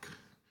block.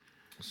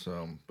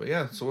 So, but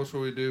yeah. So what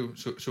should we do?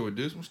 Should we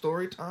do some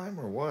story time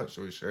or what?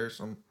 Should we share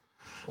some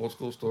old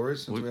school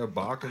stories since we have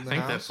Bach in the house? I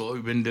think that's what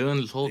we've been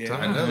doing this whole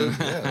time. I know. This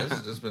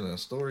has just been a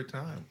story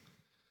time.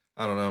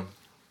 I don't know.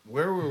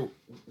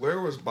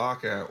 Where was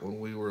Bach at when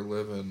we were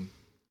living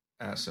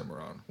at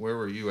Cimarron? Where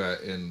were you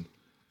at in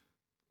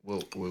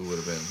what we would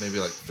have been? Maybe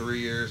like 3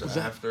 years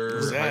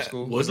after high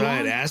school? Was I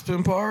at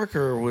Aspen Park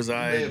or was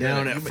I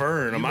down at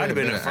Fern? I might have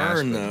been at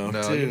Fern, though.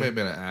 No, you may have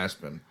been at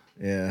Aspen.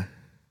 Yeah.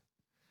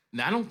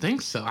 I don't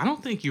think so. I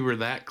don't think you were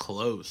that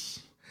close.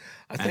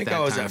 I think I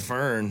was at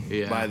Fern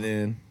by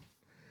then.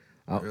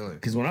 Really?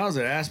 Because when I was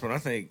at Aspen, I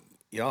think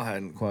y'all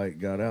hadn't quite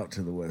got out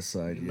to the west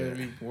side yet.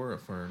 Maybe we're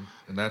at Fern.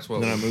 And that's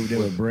what. Then I moved in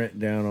with Brent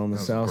down on the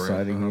south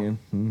side again.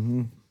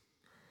 Mm-hmm.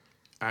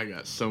 I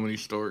got so many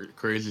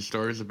crazy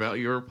stories about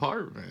your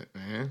apartment,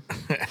 man.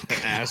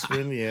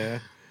 Aspen, yeah.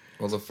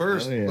 Well, the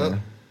first,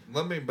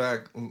 let me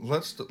back.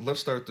 Let's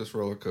start this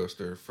roller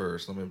coaster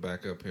first. Let me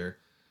back up here,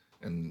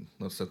 and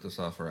let's set this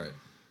off right.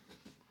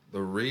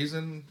 The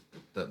reason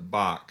that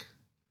Bach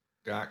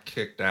got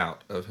kicked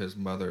out of his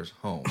mother's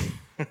home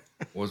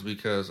was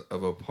because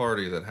of a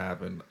party that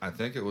happened. I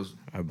think it was.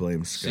 I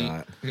blame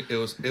Scott. It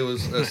was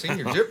a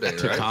senior Gyp Day, right?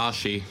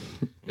 Takashi.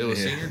 It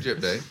was senior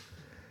Gyp Day.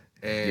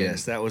 And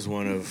yes, that was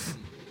one of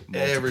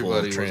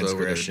everybody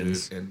transgressions.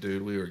 Was over there,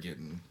 dude, we were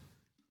getting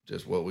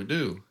just what we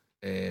do.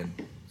 And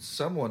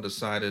someone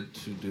decided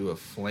to do a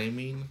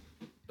flaming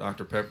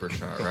Dr. Pepper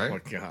shot, right? Oh my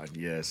God,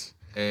 yes.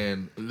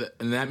 And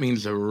that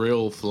means a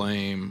real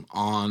flame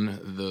on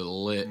the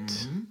lit.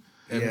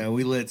 Mm-hmm.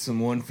 We lit some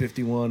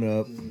 151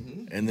 up,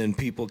 and then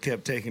people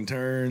kept taking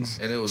turns.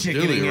 And it was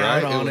chickening Dewey,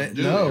 out right? on it.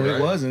 No,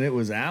 it wasn't. It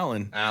was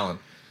Alan.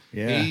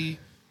 Yeah.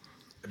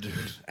 Dude,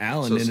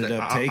 Alan ended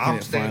up taking I'm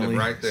it standing finally.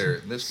 Right there.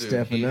 This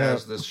dude, he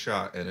has this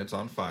shot, and it's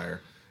on fire.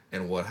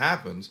 And what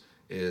happens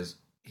is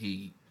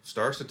he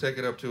starts to take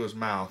it up to his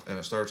mouth, and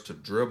it starts to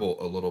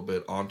dribble a little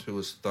bit onto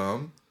his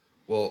thumb.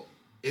 Well,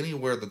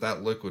 anywhere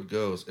that liquid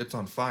goes, it's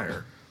on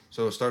fire.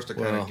 So it starts to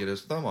kind of get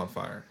his thumb on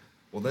fire.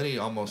 Well, then he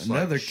almost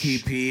another key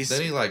piece.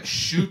 Then he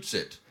shoots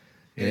it,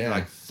 and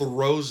he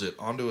throws it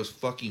onto his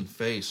fucking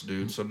face,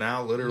 dude. So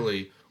now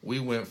literally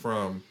we went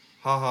from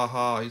ha ha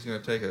ha, he's gonna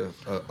take a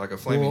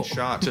flaming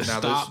shot to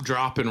stop,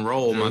 drop, and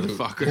roll,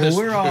 motherfuckers.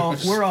 Well,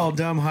 we're all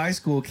dumb high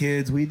school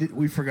kids.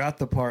 We forgot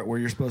the part where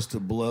you're supposed to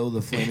blow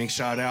the flaming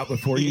shot out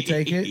before you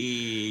take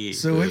it.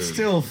 So it's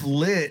still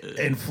lit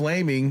and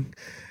flaming.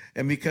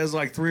 And because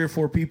like 3 or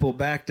 4 people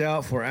backed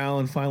out before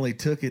Alan finally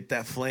took it,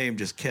 that flame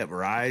just kept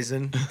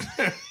rising.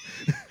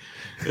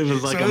 It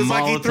was like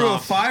like he threw a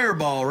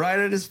fireball right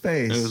at his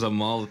face. It was a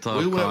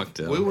Molotov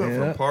cocktail. We went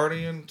from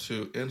partying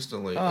to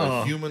instantly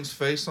a human's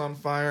face on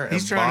fire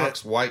and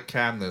white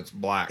cabinets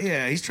black.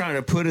 Yeah, he's trying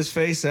to put his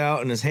face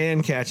out and his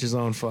hand catches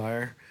on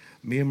fire.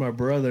 Me and my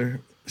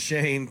brother,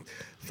 Shane,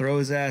 throw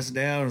his ass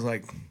down. It's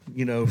like,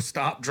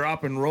 stop,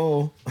 drop, and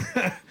roll.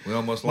 We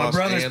almost lost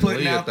Ann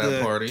Lee at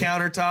that party.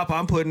 Countertop.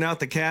 I'm putting out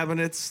the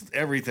cabinets.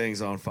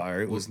 Everything's on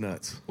fire. It was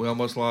nuts. We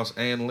almost lost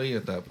Ann Lee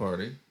at that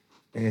party.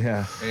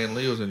 Yeah. Ann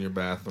Lee was in your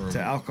bathroom.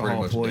 To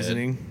alcohol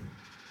poisoning. Dead.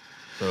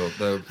 So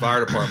the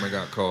fire department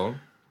got called.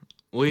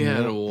 We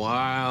had a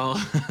while.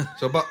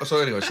 So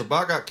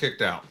Bach got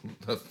kicked out.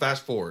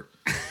 Fast forward.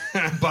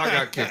 Bach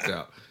got kicked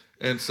out.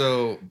 And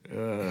so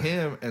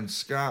him and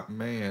Scott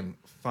Mann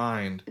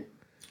find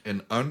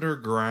an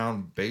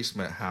underground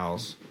basement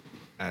house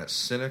at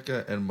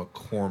Seneca and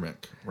McCormick,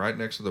 right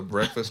next to the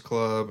Breakfast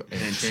Club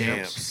and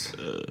Champs.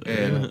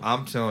 And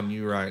I'm telling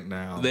you right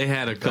now, they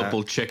had a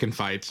couple chicken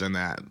fights in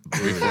that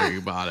before you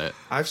bought it.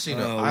 I've seen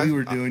we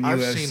were doing I've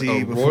UFC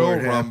seen a before Royal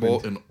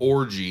Rumble, an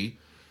orgy.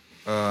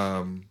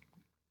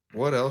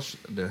 What else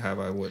have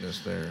I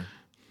witnessed there?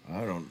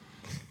 I don't.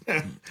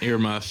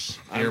 Earmuffs,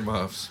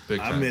 big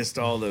time. I missed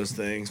all those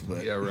things,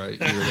 but yeah, right.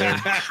 You were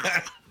there.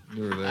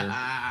 You were there.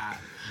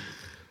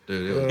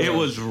 Dude, it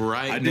was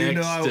right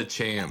next to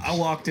Champs. I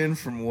walked in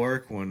from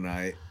work one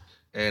night.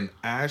 And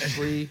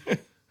Ashley,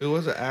 who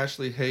was it?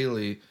 Ashley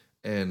Haley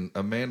and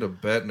Amanda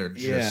Bettner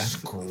just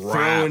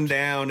throwing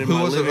down in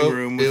my living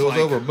room. It was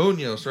over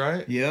Munoz,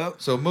 right? Yep.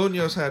 So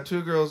Munoz had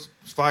 2 girls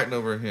fighting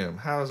over him.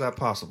 How is that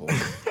possible?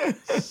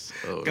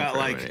 Got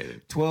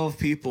like 12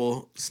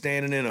 people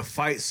standing in a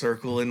fight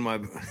circle in my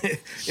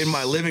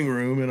living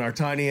room in our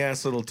tiny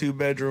ass little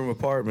 2-bedroom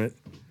apartment.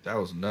 That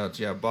was nuts.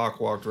 Yeah, Bach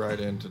walked right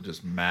into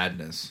just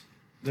madness.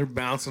 They're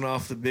bouncing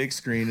off the big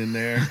screen in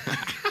there.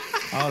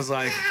 I was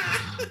like,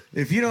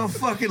 if you don't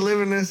fucking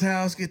live in this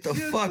house, get the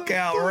fuck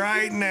out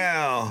right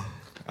now.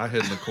 I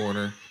hid in the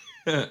corner.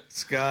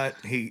 Scott,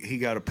 he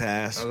got a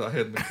pass. I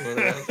hid in the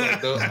corner.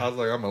 I was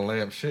like, I'm a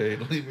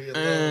lampshade. Leave me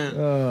alone.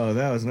 Oh,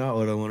 that was not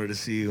what I wanted to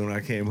see when I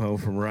came home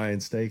from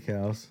Ryan's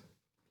Steakhouse.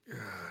 God,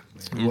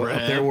 man.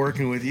 Up there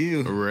working with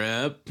you.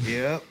 Rep.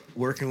 Yep,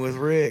 working with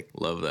Rick.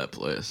 Love that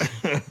place.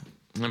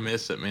 I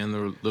miss it,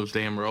 man. Those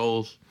damn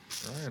rolls.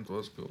 Ryan's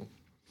was cool.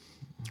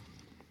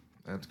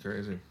 That's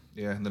crazy.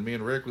 Yeah, and then me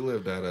and Rick, we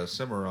lived at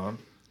Cimarron.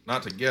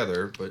 Not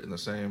together, but in the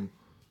same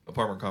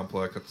apartment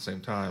complex at the same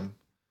time.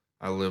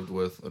 I lived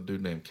with a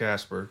dude named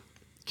Casper.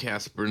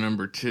 Casper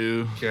number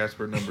 2.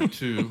 Casper number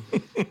 2.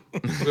 We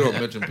don't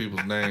mention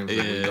people's names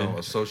that we don't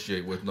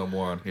associate with no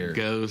more on here.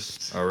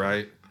 Ghost. All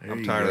right?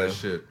 I'm tired of that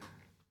shit.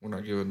 We're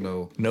not giving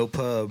no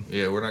pub.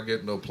 Yeah, we're not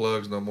getting no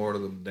plugs no more to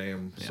them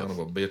damn son of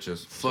a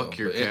bitches. Fuck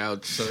your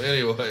couch. So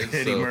anyway,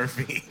 Eddie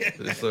Murphy.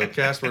 So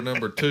Casper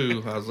number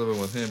 2, I was living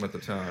with him at the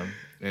time,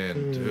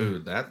 and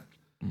dude,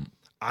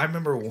 I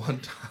remember one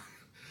time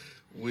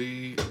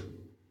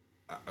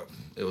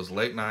it was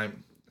late night.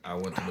 I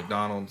went to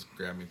McDonald's,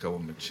 grabbed me a couple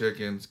of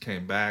McChickens,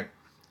 came back,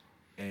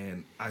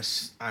 and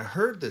I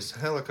heard this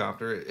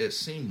helicopter. It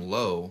seemed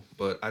low,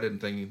 but I didn't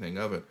think anything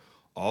of it.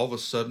 All of a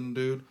sudden,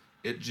 dude,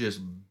 it just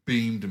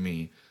beamed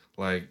me.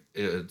 Like,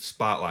 it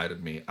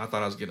spotlighted me. I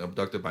thought I was getting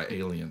abducted by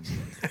aliens.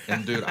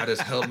 And, dude, I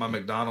just held my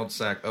McDonald's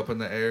sack up in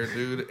the air,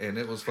 dude, and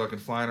it was fucking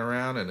flying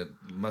around, and it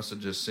must have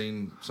just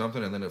seen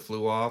something, and then it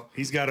flew off.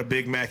 He's got a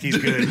Big Mac. He's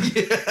good.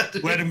 Yeah,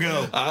 dude. Let him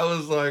go. I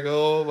was like,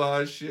 oh,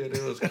 my shit.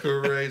 It was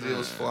crazy. It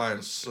was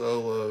flying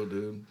so low,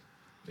 dude.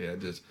 Yeah,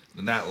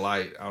 and that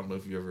light, I don't know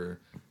if you've ever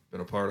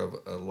been a part of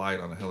a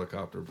light on a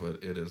helicopter,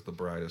 but it is the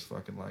brightest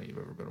fucking light you've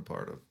ever been a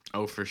part of.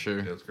 Oh, for sure.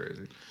 Yeah, it's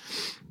crazy.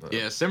 But,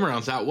 yeah,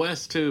 Cimarron's out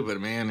west too, but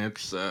man,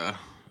 it's a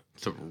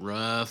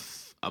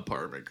rough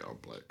apartment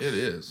complex. It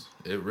is.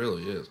 It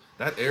really is.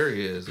 That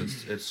area is.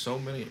 It's so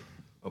many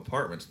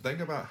apartments.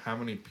 Think about how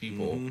many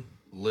people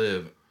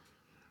live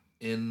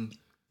in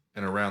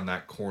and around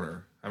that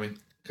corner. I mean,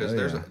 because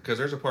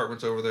there's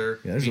apartments over there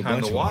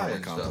behind the Y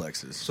and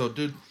complexes. So,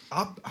 dude,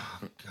 God,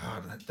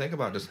 think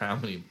about just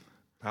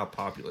how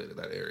populated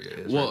that area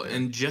is. Well, right,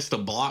 and just a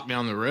block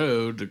down the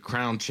road, the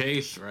Crown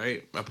Chase,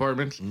 right?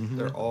 Apartments. Mm-hmm.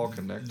 They're all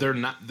connected. They're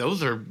not.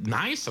 Those are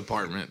nice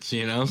apartments,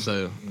 you know.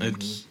 So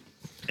it's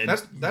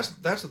that's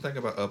the thing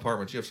about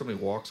apartments. You have so many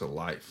walks of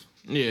life.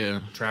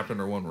 Yeah, trapped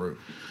under one roof.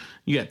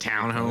 You got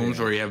townhomes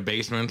where you have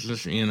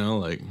basements, you know.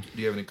 Like,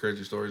 do you have any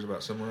crazy stories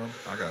about Cimarron?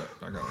 I got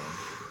one.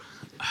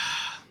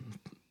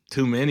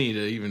 Too many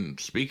to even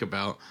speak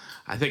about.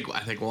 I think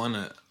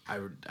one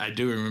I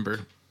do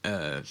remember.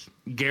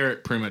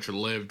 Garrett pretty much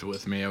lived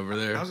with me over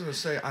there. I was going to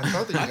say, I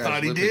thought that you guys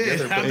thought he lived did.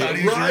 together. I But thought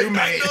he was your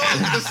roommate. I know, I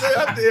was going to say,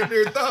 I damn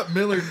near thought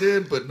Miller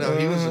did, but no,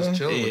 he was just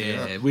chilling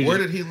Yeah, with you. Where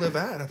did he live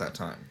at that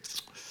time?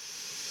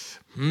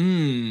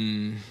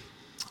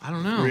 I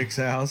don't know. Rick's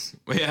house.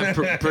 Yeah,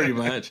 pretty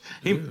much.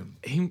 He.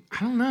 I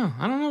don't know.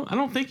 I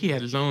don't think he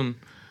had his own.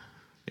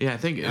 Yeah, I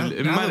think it Now might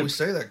that we have.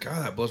 say that,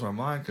 God, that blows my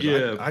mind. Because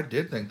Yeah. I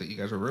did think that you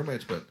guys were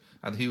roommates, but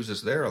he was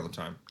just there all the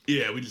time.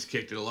 Yeah, we just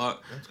kicked it a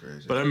lot. That's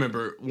crazy. But I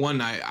remember one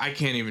night, I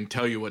can't even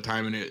tell you what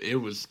time, and it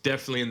was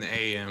definitely in the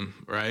AM,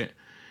 right?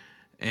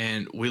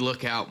 And we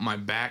look out my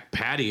back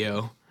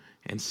patio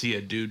and see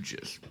a dude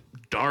just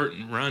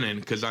darting, running.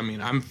 Because, I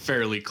mean, I'm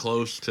fairly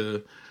close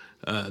to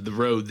the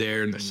road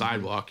there and the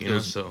sidewalk, you know,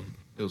 so.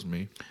 It was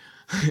me.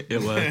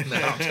 It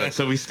was.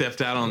 So we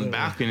stepped out on the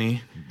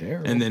balcony,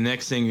 Daryl. and the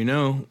next thing you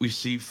know, we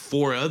see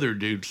 4 other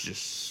dudes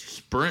just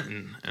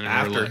sprinting. And we're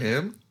After like,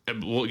 him?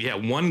 Well, yeah,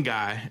 one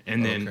guy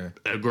and then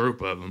a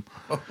group of them.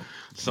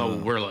 So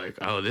we're like,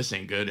 oh, this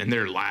ain't good. And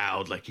they're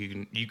loud. Like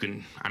you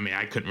can. I mean,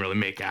 I couldn't really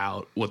make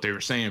out what they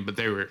were saying, but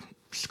they were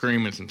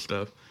screaming some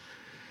stuff.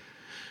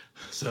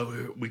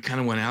 So we kind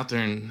of went out there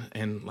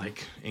and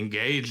like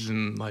engaged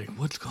and like,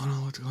 what's going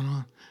on? What's going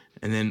on?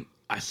 And then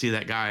I see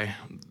that guy,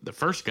 the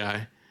first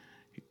guy,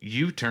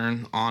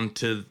 U-turn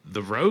onto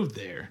the road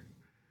there.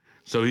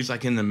 So he's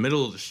like in the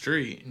middle of the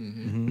street.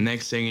 Mm-hmm.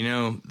 Next thing you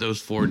know,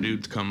 those 4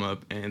 dudes come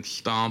up and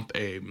stomp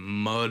a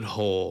mud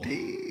hole.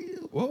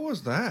 What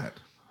was that?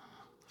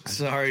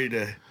 Sorry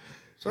to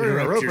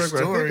interrupt your but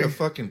I story. think a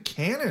fucking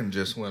cannon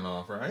just went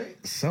off, right?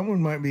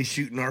 Someone might be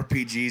shooting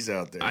RPGs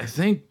out there. I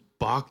think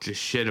Bach just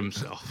shit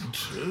himself.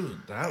 Dude,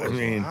 that was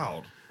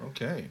loud.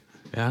 Okay.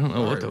 Yeah, I don't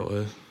know what Sorry. that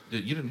was.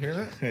 You didn't hear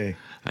that? Hey,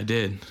 I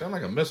did. Sound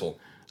like a missile.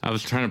 I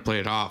was trying to play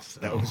it off.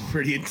 that was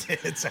pretty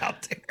intense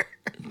out there.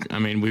 I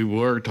mean, we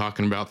were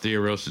talking about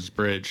Theoros's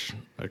Bridge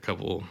a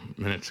couple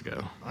minutes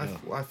ago.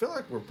 I feel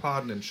like we're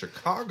podding in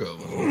Chicago.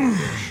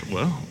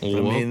 Well,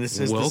 this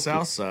is the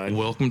South Side.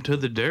 Welcome to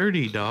the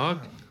dirty,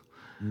 dog.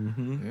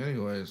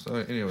 Anyways,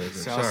 South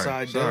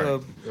sorry. Side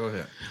dub. Go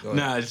ahead.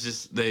 No, it's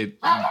just they.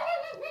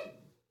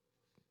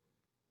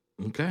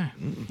 Okay,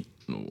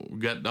 we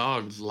got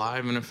dogs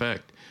live in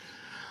effect.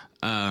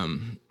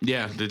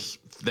 Yeah,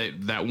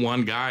 that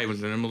one guy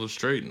was in the middle of the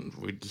street, and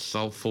we just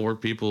saw 4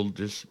 people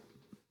just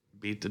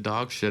beat the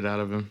dog shit out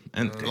of him.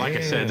 And like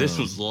I said, this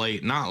was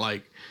late, not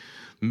like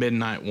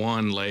midnight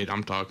 1 late.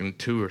 I'm talking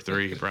 2 or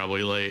 3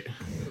 probably late.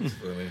 That's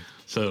funny.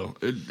 So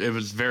it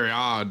was very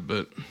odd,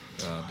 but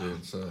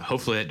Dude, so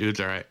hopefully that dude's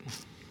all right.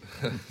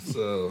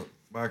 So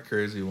my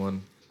crazy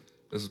one.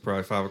 This is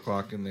probably 5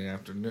 o'clock in the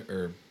afternoon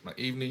or my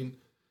evening.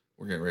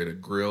 We're getting ready to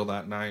grill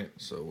that night,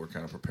 so we're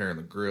kind of preparing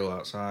the grill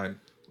outside.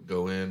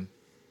 Go in.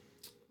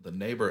 The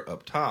neighbor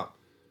up top,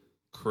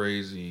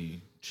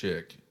 crazy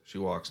chick. She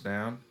walks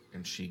down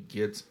and she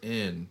gets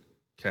in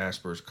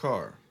Casper's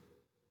car,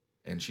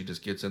 and she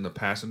just gets in the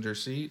passenger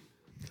seat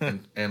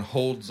and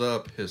holds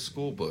up his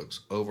school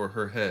books over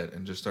her head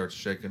and just starts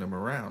shaking them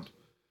around.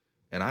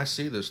 And I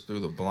see this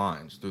through the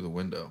blinds, through the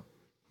window.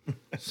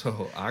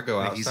 So I go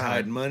outside. He's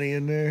hiding money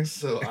in there.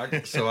 So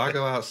I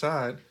go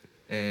outside,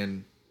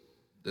 and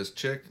this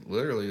chick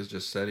literally is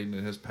just sitting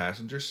in his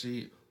passenger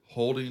seat,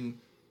 holding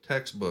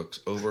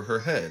textbooks over her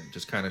head,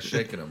 just kind of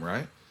shaking them,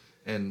 right?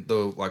 And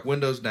the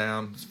windows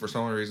down. For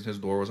some reason, his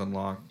door was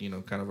unlocked. You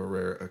know, kind of a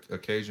rare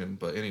occasion.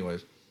 But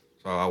anyways,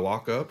 so I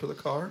walk up to the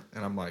car,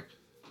 and I'm like,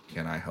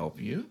 "Can I help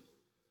you?"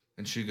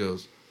 And she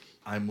goes,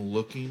 "I'm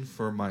looking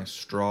for my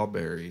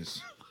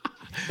strawberries."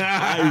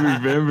 I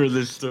remember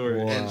this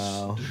story.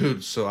 Wow. And,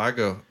 dude, so I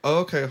go, oh,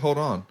 okay, hold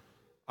on.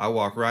 I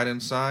walk right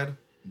inside,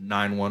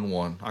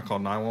 911. I call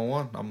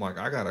 911. I'm like,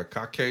 I got a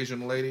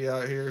Caucasian lady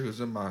out here who's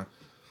in my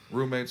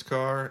roommate's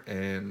car,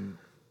 and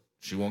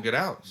she won't get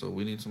out. So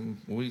we need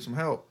some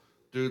help.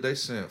 Dude, they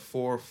sent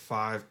 4 or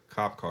 5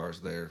 cop cars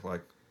there.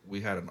 Like,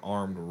 we had an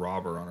armed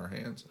robber on our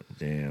hands.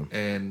 Damn.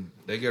 And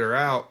they get her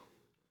out.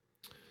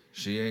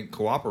 She ain't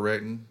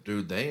cooperating.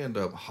 Dude, they end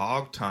up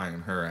hog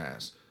tying her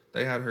ass.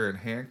 They had her in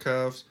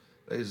handcuffs.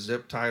 They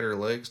zip tied her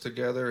legs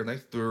together, and they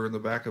threw her in the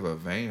back of a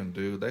van,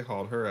 dude. They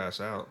hauled her ass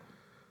out.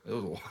 It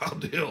was a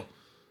wild deal.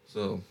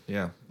 So,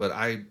 yeah. But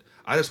I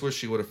just wish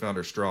she would have found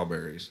her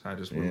strawberries. I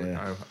just would.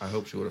 Yeah. I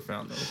hope she would have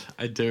found those.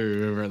 I do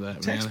remember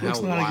that, man. Textbook's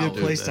How not a wild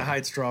good place is to that?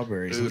 hide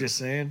strawberries. Dude. I'm just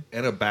saying.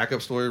 And a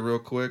backup story real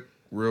quick.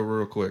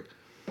 Real quick.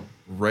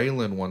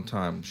 Raylan one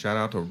time. Shout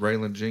out to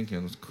Raylan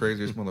Jenkins.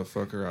 Craziest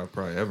motherfucker I've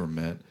probably ever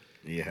met.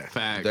 Yeah.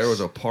 Facts. There was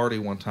a party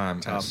one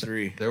time. Top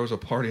 3. There was a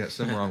party at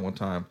Cimarron one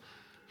time.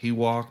 He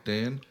walked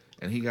in,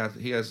 and he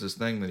has this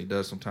thing that he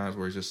does sometimes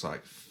where he's just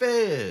like,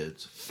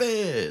 feds,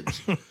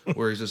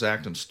 where he's just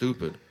acting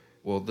stupid.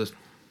 Well, this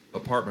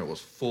apartment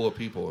was full of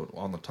people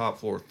on the top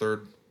floor,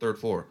 third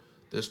floor.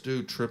 This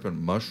dude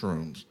tripping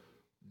mushrooms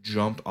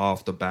jumped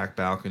off the back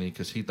balcony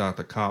because he thought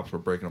the cops were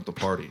breaking up the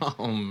party.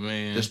 Oh,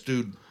 man. This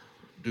dude,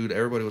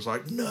 everybody was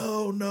like,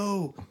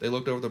 no. They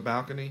looked over the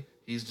balcony.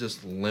 He's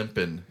just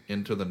limping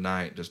into the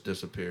night, just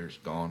disappears,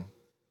 gone.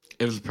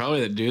 It was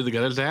probably the dude that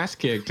got his ass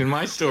kicked in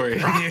my story.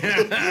 Probably.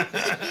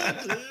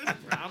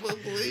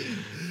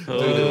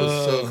 Dude, it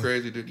was so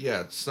crazy, dude.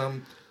 Yeah,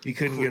 he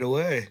couldn't get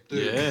away.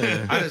 Dude,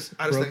 Yeah. I just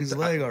Broke think his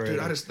leg already. Dude,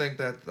 I just think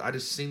that I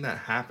just seen that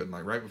happen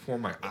like right before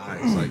my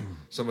eyes, like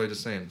somebody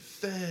just saying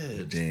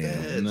 "Feds, Damn.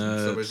 Feds," and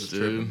Nuts, somebody's just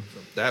tripping. dude.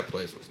 That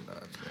place was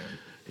nuts, man.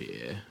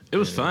 Yeah. It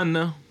was fun,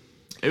 though.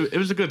 It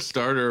was a good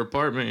starter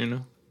apartment, you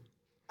know.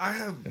 I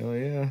have Oh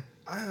yeah.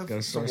 some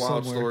Gotta start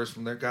wild somewhere. stories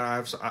from there.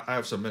 God, I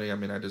have so many. I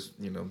mean, I just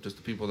just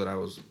the people that I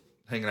was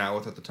hanging out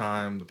with at the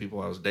time, the people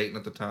I was dating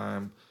at the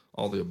time,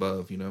 all the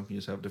above. You know, you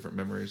just have different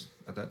memories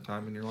at that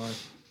time in your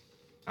life.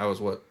 I was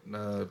 12.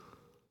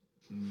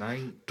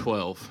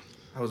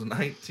 I was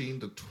 19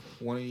 to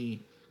 20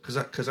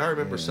 because I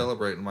remember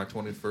celebrating my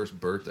 21st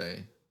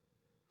birthday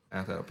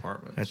at that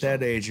apartment. At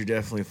that age, you're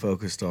definitely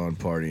focused on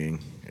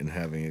partying and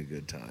having a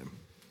good time.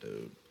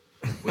 Dude,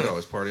 we'd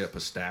always party at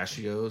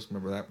Pistachios.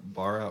 Remember that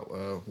bar out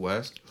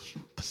west?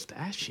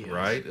 Pistachios.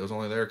 Right? It was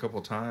only there a couple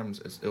of times.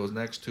 It was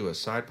next to a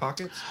Side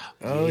Pockets.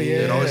 Oh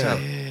yeah.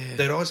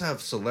 They'd always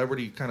have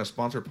celebrity kind of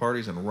sponsored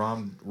parties, and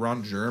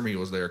Ron Jeremy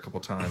was there a couple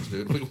times,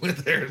 dude. We went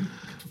there and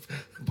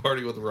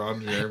party with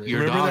Ron Jeremy.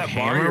 Your Remember dog that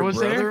bar Hammer your was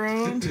brother there?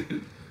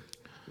 owned?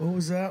 What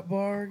was that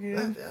bar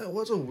again? That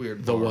was a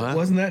weird The bar. what?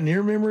 Wasn't that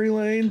near Memory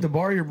Lane? The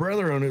bar your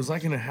brother owned. It was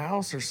like in a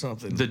house or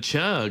something. The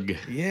Chug.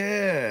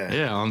 Yeah.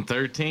 Yeah, on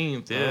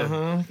 13th. Yeah.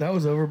 Uh-huh. That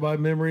was over by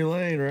Memory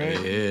Lane, right?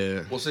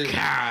 Yeah. Well, see,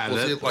 God, like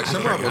I Sunrock was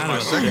forgot my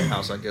about second that.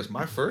 house, I guess.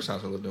 My first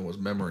house I lived in was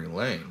Memory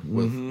Lane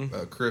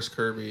with Chris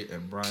Kirby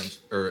and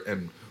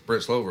and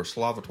Brent Slover,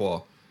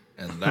 Slavatois,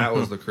 and that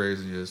was the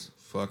craziest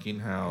fucking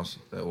house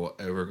that will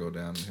ever go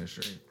down in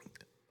history.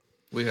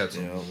 We had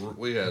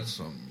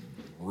some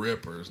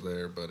rippers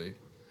there, buddy.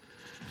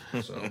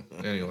 So,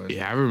 anyway,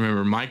 Yeah, I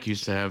remember Mike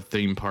used to have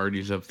theme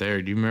parties up there.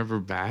 Do you remember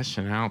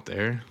bashing out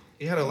there?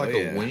 he had a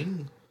yeah.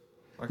 wing,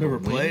 like Remember a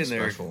wing playing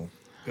there special.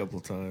 a couple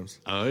of times.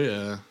 Oh,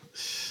 yeah.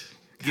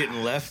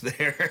 Getting left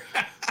there.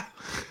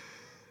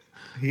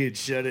 He had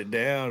shut it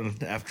down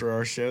after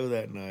our show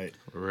that night.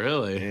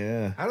 Really?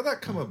 Yeah. How did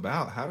that come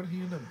about? How did he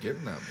end up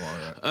getting that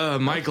bar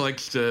at? Mike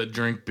likes to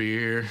drink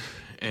beer.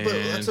 And But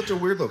that's such a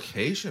weird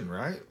location,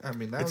 right? I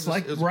mean, that It's was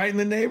like it was right in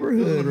the in the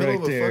neighborhood middle right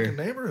of a there. fucking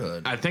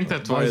neighborhood. I think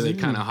that's why they Bazoo.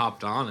 kind of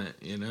hopped on it,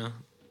 you know?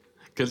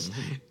 Because,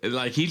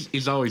 like,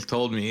 he's always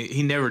told me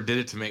he never did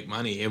it to make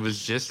money. It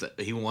was just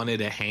he wanted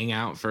to hang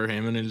out for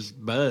him and his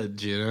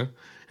buds, you know?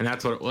 And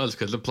that's what it was,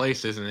 because the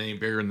place isn't any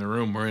bigger than the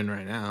room we're in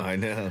right now. I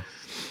know.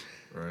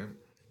 Right.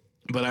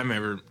 But I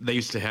remember they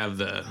used to have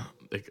the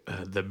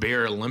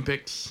beer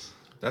Olympics.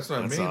 That's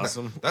what That's I mean.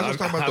 awesome. That's what I'm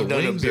talking I've about the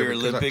done a wings. beer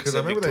Olympics Because I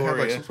in remember they had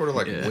like Victoria. some sort of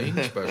like Yeah.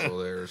 wing special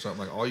there or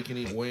something, like all you can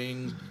eat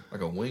wings,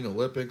 like a wing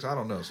Olympics. I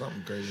don't know,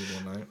 something crazy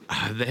one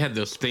night. They had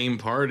those theme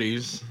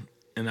parties,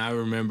 and I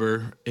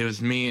remember it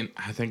was me and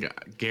I think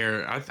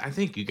Garrett. I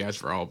think you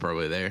guys were all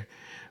probably there,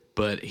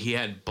 but he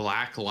had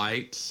black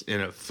lights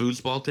in a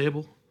foosball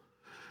table,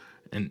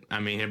 and I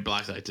mean he had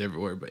black lights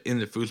everywhere, but in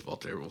the foosball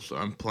table. So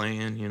I'm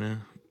playing, you know,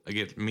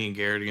 against me and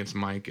Garrett against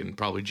Mike and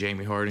probably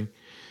Jamie Harding,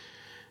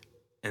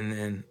 and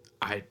then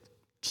I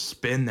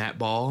spin that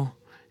ball,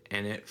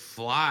 and it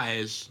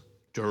flies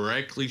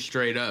directly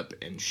straight up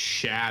and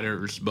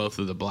shatters both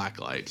of the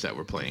black lights that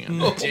were playing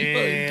on. Oh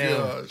Damn.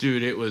 my gosh.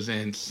 Dude, it was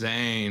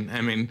insane.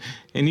 I mean,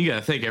 and you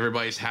gotta think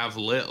everybody's half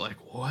lit. Like,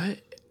 what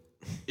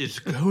is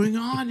going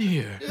on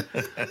here?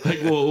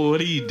 Like, well, what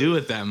do you do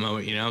at that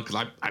moment? You know,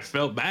 because I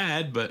felt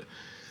bad, but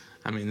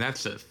I mean,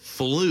 that's a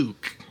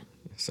fluke.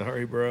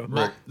 Sorry, bro.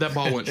 That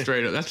ball went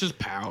straight up. That's just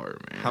power,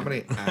 man. How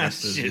many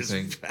asses do you Just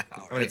think?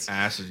 power. How many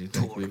asses do you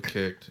think we've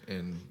kicked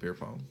in beer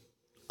pong?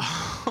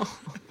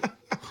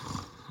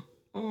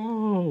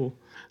 Oh,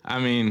 I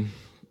mean,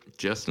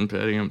 Justin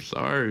Petty, I'm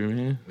sorry,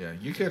 man. Yeah,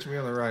 you catch me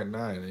on the right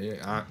night,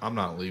 I'm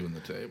not leaving the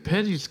table.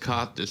 Petty's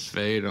caught this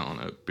fade on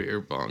a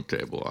beer pong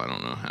table. I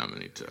don't know how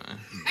many times.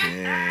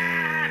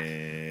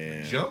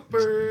 Damn.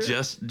 Jumper.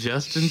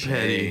 Justin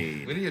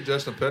Petty. We need to get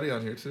Justin Petty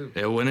on here too.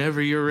 Yeah,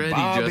 whenever you're ready,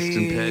 Bobby.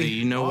 Justin Petty,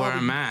 you know where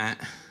I'm at.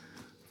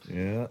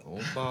 Yeah.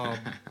 Old Bob.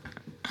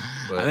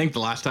 I think the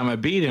last time I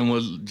beat him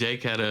was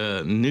Jake had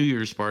a New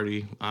Year's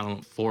party, I don't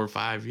know, 4 or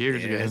 5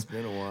 years Yeah, ago. it's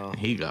been a while.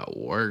 He got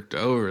worked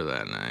over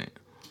that night.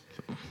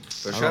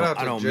 But shout out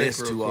I to don't Jake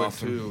miss real too quick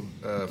often. too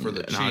for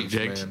the Nah, Chiefs, Jake's-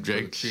 man. For the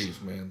Jake's-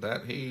 Chiefs, man.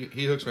 That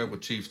he hooks me up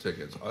with Chiefs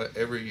tickets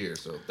every year.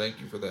 So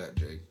thank you for that,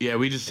 Jake. Yeah,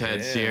 we just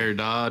had Yeah. Sierra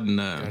Dodd,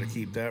 Gotta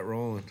keep that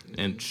rolling.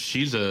 and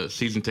she's a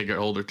season ticket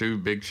holder too,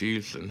 Big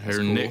Chiefs, and her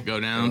and cool. Nick go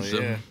down. Oh, So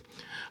yeah.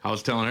 I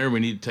was telling her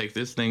we need to take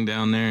this thing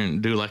down there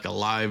and do like a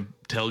live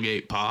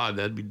tailgate pod.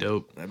 That'd be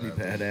dope. That'd be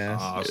badass.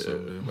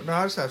 Awesome, dude. But no,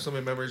 I just have so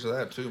many memories of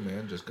that too,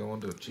 man. Just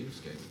going to Chiefs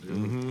games,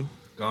 dude.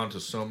 Gone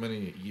to so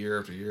many year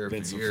after year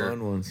Been after some year.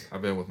 fun ones.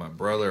 I've been with my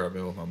brother. I've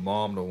been with my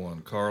mom to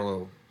one.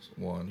 Carlo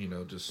one. You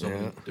know, just so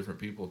many Yeah. different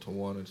people to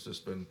one. It's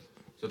just been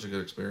such a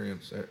good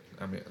experience.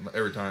 I mean,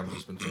 every time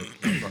it's just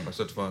been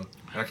such fun.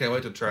 And I can't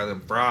wait to try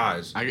them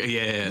fries.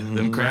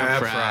 Them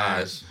crab Crab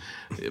fries.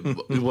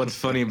 What's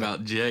funny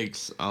about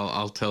Jake's,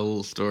 I'll tell a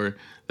little story.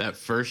 That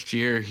first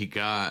year he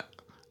got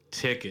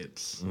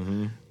tickets.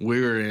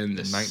 We were in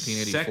the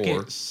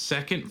 1984.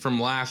 second from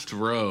last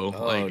row,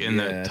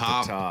 the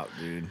top,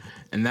 dude.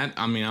 And that,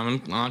 I mean,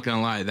 I'm not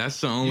gonna lie, that's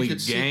the only You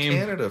could game. see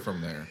Canada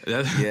from there.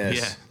 Yes.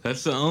 Yeah,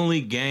 that's the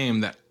only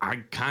game that I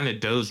kind of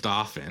dozed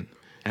off in.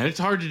 And it's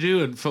hard to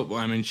do in football.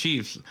 I mean,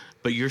 Chiefs,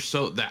 but you're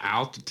the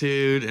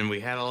altitude, and we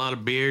had a lot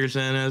of beers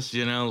in us.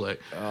 You know,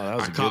 like that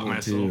was I a caught good one,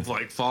 myself too.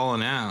 like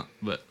falling out.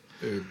 But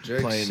Dude,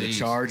 Jake Playing the seats.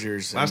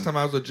 Chargers. Last time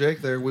I was with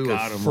Jake there, we were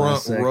Got him front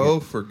last second. row,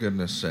 for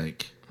goodness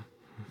sake.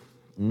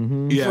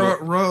 yeah,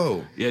 Front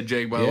row. yeah,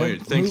 Jake. By the way,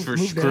 thanks for move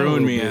down a screwing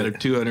little me bit. out of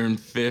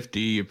 $250.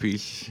 You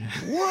piece.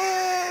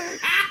 What?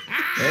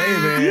 Hey,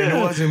 man,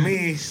 it wasn't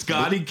me.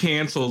 Scotty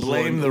cancels.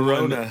 Blame the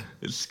Rona.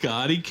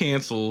 Scotty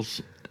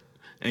cancels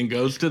and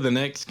goes to the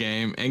next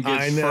game and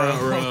I gets know.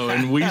 front row,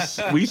 and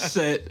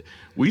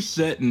we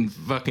set in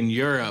fucking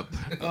Europe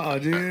Oh,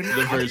 dude.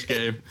 the first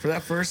game. For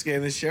that first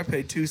game, this year I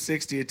paid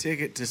 $260 a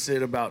ticket to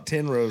sit about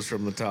 10 rows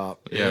from the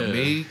top. Yeah, Yeah.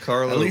 me,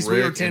 Carlo, At least Rick,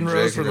 we were 10 and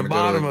rows Jake from were the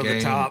gonna go to bottom a of the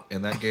game, top.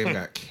 and that game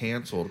got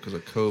canceled because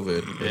of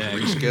COVID. They Yeah.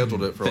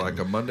 rescheduled it for like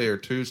a Monday or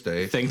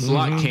Tuesday. Thanks a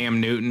lot, Cam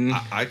Newton.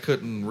 I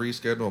couldn't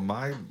reschedule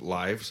my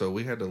life, so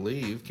we had to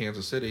leave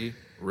Kansas City.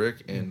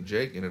 Rick and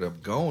Jake ended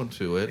up going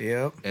to it.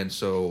 Yep. And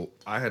so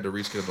I had to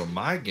reschedule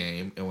my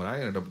game, and when I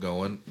ended up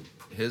going,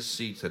 his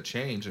seats had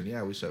changed, and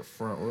yeah, we sat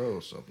front row.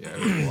 So yeah, it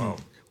was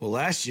wild. Well,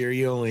 last year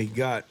you only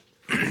got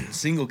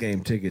single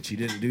game tickets. You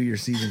didn't do your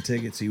season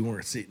tickets, so you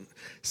weren't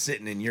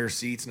sitting in your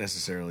seats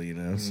necessarily, you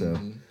know. So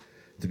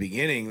at the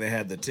beginning, they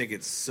had the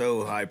tickets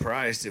so high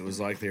priced, it was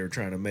like they were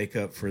trying to make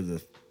up for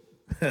the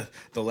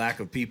the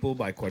lack of people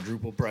by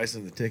quadruple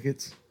pricing the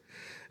tickets.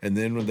 And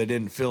then when they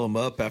didn't fill them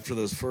up after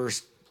those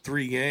first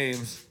 3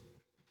 games,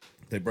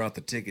 they brought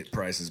the ticket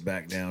prices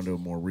back down to a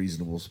more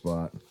reasonable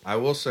spot. I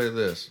will say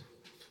this.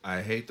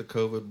 I hate the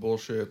COVID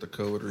bullshit, the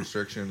COVID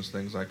restrictions,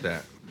 things like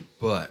that.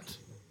 But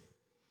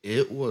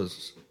it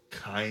was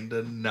kind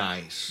of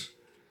nice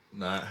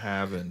not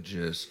having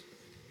just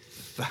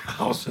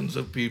thousands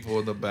of people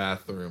in the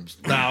bathrooms,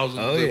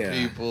 thousands of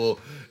people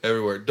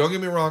everywhere. Don't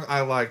get me wrong,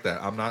 I like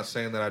that. I'm not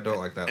saying that I don't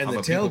like that. And I'm the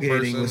a people tailgating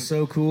person. was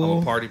so cool.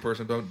 I'm a party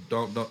person. Don't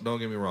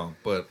get me wrong.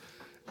 But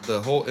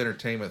the whole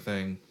entertainment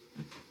thing,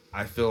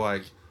 I feel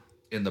like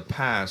in the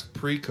past,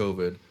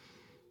 pre-COVID,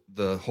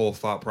 the whole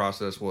thought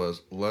process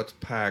was let's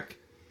pack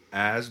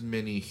as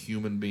many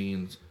human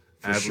beings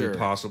as we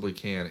possibly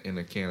can in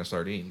a can of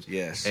sardines.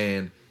 Yes.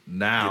 And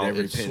now Get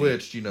every it's penny.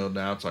 switched, you know,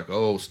 now it's like,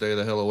 oh, stay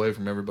the hell away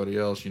from everybody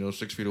else, you know,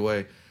 6 feet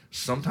away.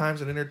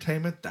 Sometimes in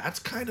entertainment, that's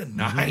kind of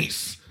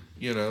nice.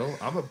 You know,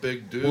 I'm a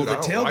big dude. Well, the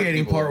I don't like tailgating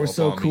people part was up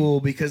so on me. cool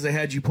because they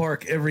had you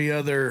park every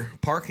other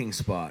parking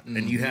spot,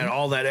 and you had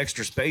all that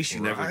extra space you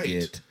never Right.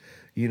 get.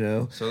 You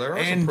know, So there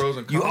are some pros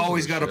and cons you to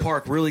always this got to shit.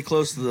 park really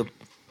close to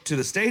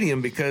the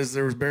stadium because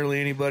there was barely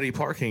anybody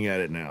parking at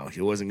it. Now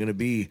it wasn't going to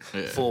be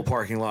full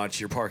parking lots.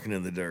 You're parking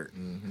in the dirt.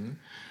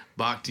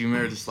 Bach, do you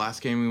remember this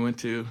last game we went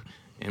to,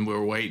 and we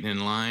were waiting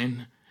in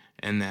line,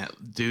 and that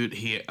dude,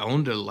 he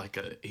owned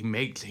he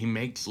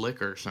makes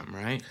liquor or something,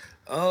 right?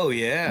 Oh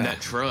yeah, In that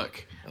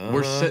truck.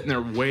 We're sitting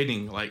there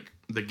waiting, like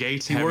the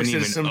gates he haven't works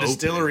even at some opened.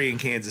 distillery in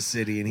Kansas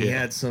City, and he Yeah.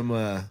 had some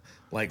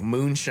like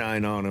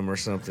moonshine on him or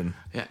something.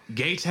 Yeah,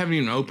 gates haven't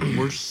even opened.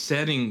 We're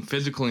sitting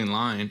physically in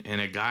line, and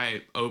a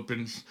guy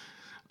opens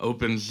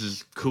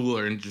his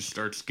cooler and just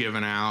starts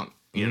giving out,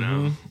 you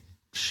know,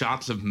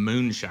 shots of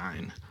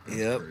moonshine.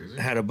 Yep,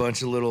 had a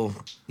bunch of little,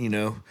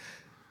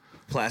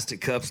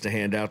 plastic cups to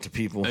hand out to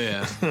people.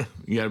 Yeah,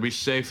 you got to be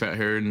safe out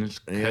here in this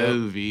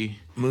covey.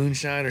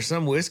 Moonshine or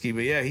some whiskey,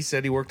 but yeah, he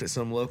said he worked at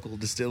some local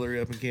distillery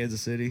up in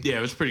Kansas City. Yeah,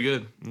 it was pretty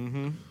good.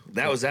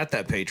 That was at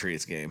that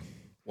Patriots game.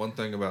 One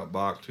thing about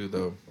Bach too,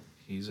 though,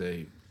 he's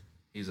a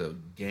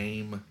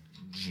game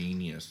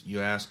genius.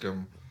 You ask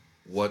him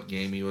what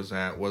game he was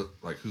at,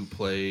 who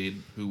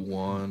played, who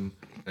won,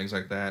 things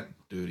like that.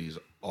 Dude, he's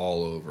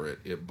all over it.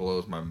 It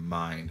blows my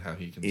mind how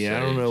he can. Yeah, I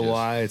don't know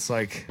why. It's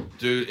like,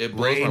 dude, it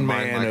blows Rain my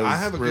mind. Man Like, of I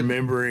have a good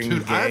remembering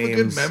dude. I have a good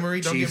games,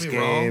 memory. Don't Chiefs get me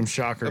wrong games,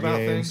 Shocker about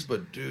games. things,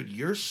 but dude,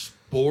 your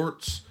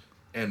sports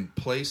and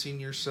placing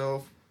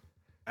yourself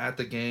at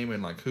the game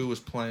and like who was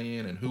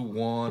playing and who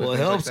won. Well, it and things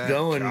helps like that.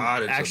 going,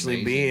 God, it's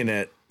actually amazing. being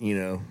at,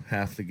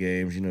 half the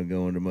games,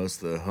 going to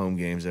most of the home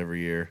games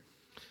every year.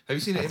 Have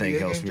you seen an I NBA think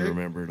helps game, me Jake?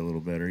 remember it a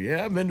little better.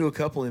 Yeah, I've been to a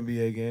couple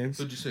NBA games.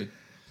 Who'd you see?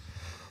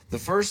 The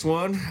first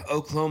one,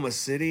 Oklahoma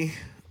City,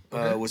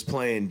 Okay. was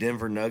playing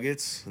Denver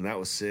Nuggets, and that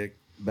was sick.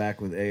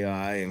 Back with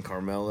AI and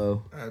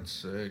Carmelo. That's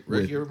sick.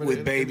 Rick, you ever been to With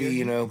an baby,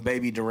 NBA game?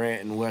 baby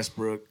Durant and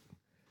Westbrook.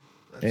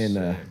 That's And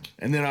sick.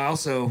 and then I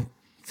also,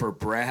 for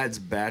Brad's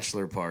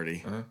bachelor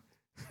party,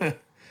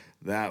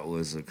 that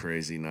was a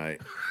crazy night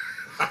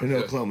in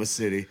Oklahoma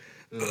City.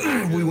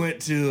 We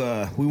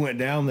went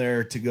down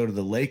there to go to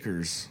the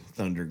Lakers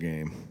Thunder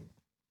game,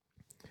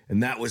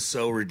 and that was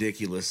so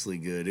ridiculously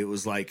good. It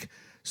was like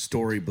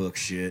storybook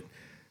shit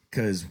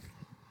because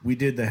we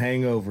did the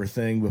Hangover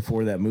thing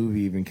before that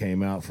movie even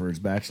came out for his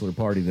bachelor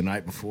party the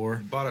night before.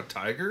 You bought a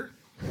tiger?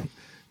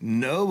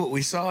 No, but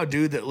we saw a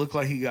dude that looked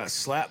like he got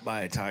slapped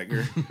by a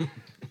tiger.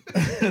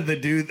 The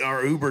dude,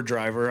 our Uber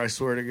driver, I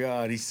swear to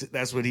God,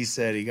 that's what he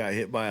said. He got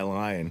hit by a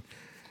lion.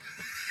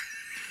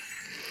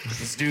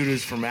 This dude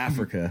was from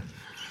Africa.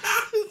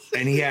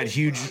 And he had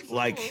huge,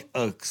 like,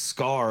 a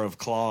scar of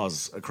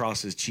claws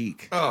across his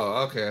cheek.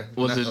 Oh, okay.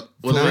 Was it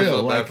for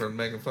real? Like, For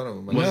making fun of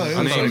him. No, it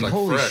was like,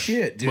 holy fresh.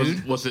 shit,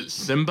 dude. Was it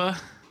Simba?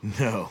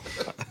 No.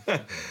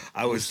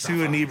 I was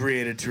too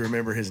inebriated to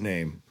remember his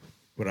name.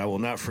 But I will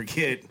not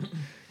forget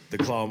the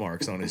claw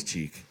marks on his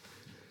cheek.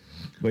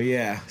 But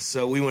yeah,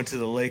 so we went to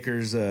the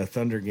Lakers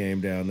Thunder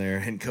game down there,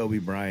 and Kobe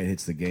Bryant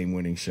hits the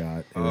game-winning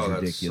shot. It was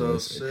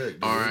ridiculous. That's so sick,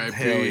 dude. R.I.P.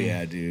 Hell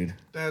yeah, dude.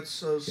 That's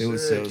so sick. It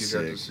was so you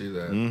sick. got to see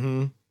that.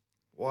 Mm-hmm.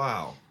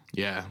 Wow.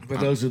 Yeah. But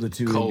those are the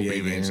two Kobe,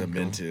 NBA games man. I've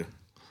been to.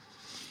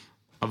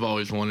 I've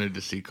always wanted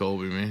to see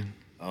Kobe, man.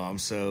 Oh, I'm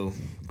so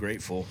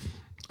grateful.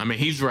 I mean,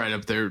 he's right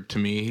up there to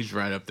me. He's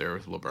right up there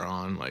with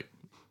LeBron. Like,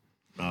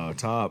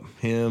 Top.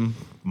 Him,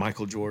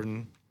 Michael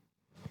Jordan.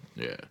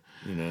 yeah.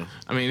 You know.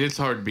 I mean, it's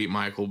hard to beat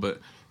Michael, but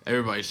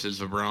everybody says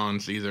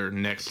LeBron's either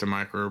next to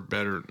Michael or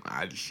better.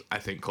 I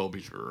think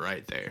Kobe's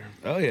right there.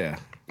 Oh, yeah.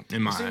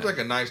 In my He seems like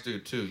a nice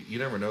dude, too. You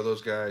never know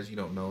those guys. You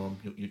don't know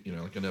them. You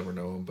know, like you'll never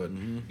know them, but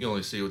you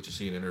only see what you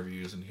see in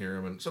interviews and hear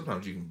them, and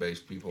sometimes you can base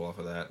people off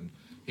of that, and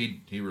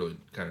he really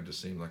kind of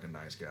just seemed like a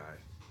nice guy.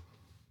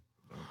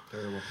 So,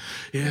 terrible.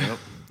 yeah. Yep.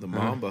 The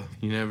Mamba.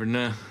 You never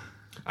know.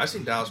 I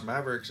seen Dallas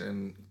Mavericks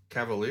and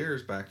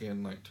Cavaliers back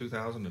in, like,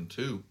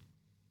 2002.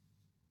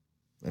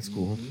 That's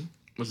cool.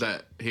 Was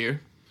that here?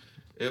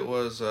 It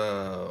was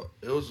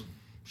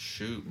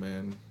shoot,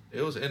 man.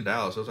 It was in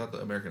Dallas. It was at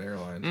the American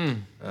Airlines.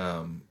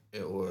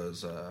 It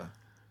was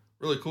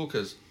really cool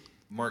because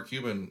Mark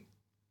Cuban,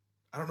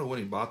 I don't know when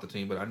he bought the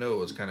team, but I know it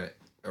was kind of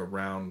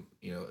around,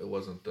 you know, it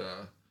wasn't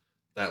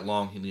that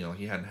long.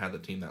 He hadn't had the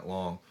team that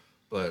long,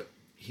 but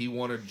he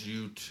wanted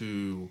you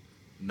to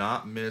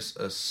not miss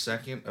a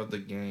second of the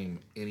game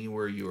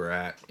anywhere you were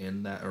at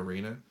in that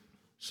arena.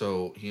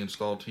 So he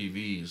installed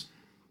TVs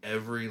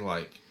every,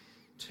 like,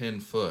 10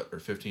 foot or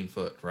 15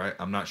 foot, right?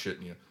 I'm not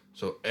shitting you.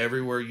 So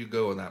everywhere you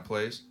go in that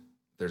place,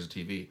 there's a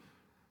TV.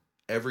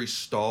 Every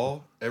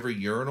stall, every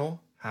urinal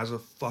has a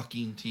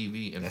fucking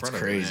TV in front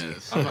of it. That's crazy.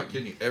 I'm not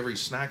kidding you. Every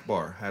snack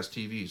bar has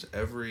TVs.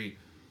 Every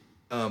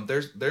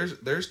there's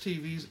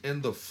TVs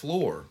in the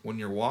floor when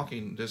you're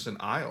walking just in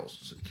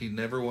aisles. He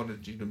never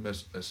wanted you to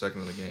miss a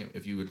second of the game.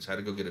 If you had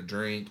to go get a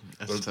drink,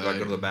 go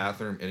to the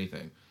bathroom,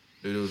 anything.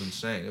 Dude, it was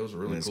insane. It was a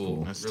really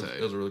cool.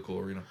 It was a really cool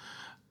arena.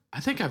 I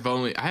think I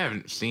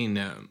haven't seen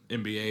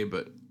NBA,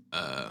 but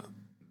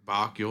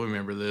Bach, you'll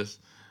remember this.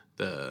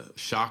 The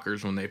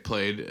Shockers, when they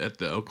played at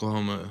the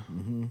Oklahoma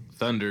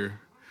Thunder,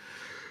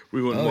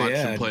 we went and watched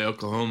them play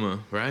Oklahoma,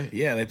 right?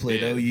 Yeah, they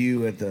played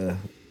OU at the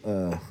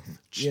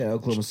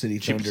Oklahoma City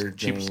Thunder.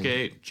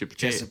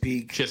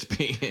 Chesapeake.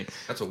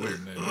 That's a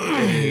weird name.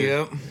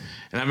 Yep.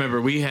 And I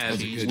remember we had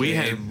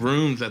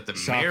rooms at the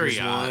Shockers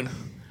Marriott,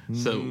 won.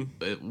 so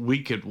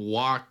we could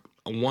walk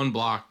one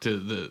block to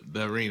the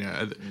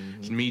arena.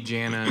 It's me,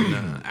 Jana,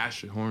 and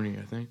Ashley Horney,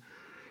 I think.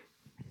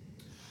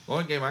 The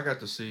only game I got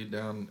to see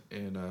down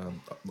in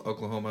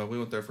Oklahoma, we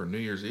went there for New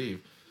Year's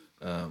Eve.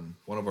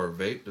 One of our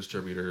vape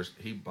distributors,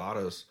 he bought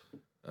us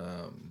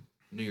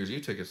New Year's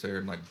Eve tickets there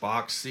and, like,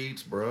 box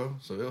seats, bro.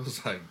 So it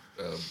was like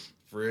a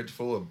fridge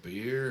full of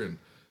beer and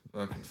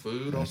fucking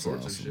food, all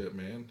sorts of shit,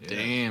 man. Yeah.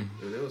 Damn.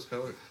 Dude, it was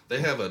hella. They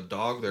have a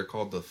dog there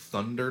called the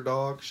Thunder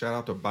Dog. Shout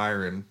out to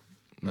Byron.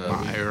 We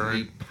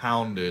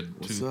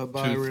pounded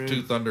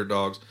two Thunder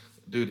Dogs.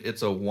 Dude,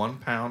 it's a 1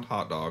 pound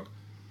hot dog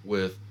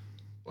with,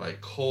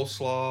 like,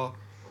 coleslaw,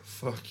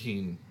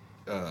 fucking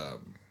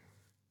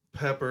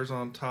peppers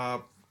on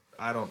top.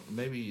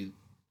 Maybe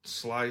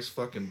sliced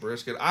fucking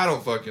brisket. I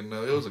don't fucking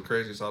know. It was the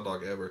craziest hot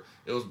dog ever.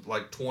 It was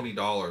like $20,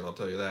 I'll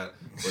tell you that.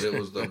 But it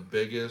was the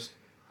biggest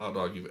hot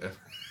dog you've ever had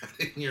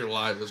in your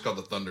life. It was called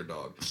the Thunder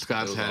Dog.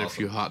 Scott's had a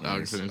few hot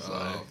dogs in his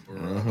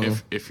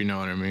life, if you know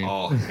what I mean.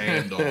 I'll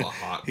handle a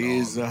hot dog.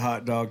 He's a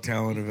hot dog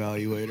talent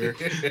evaluator.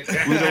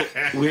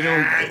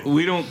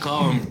 we don't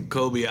call him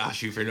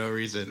Kobayashi for no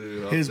reason.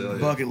 Dude, His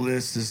bucket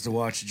list is to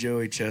watch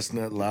Joey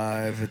Chestnut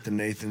live at the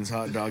Nathan's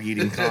hot dog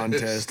eating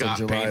contest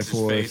Scott on July paints his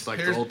 4th. face like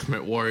the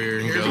Ultimate Warrior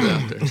and goes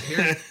out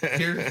there.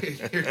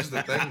 Here's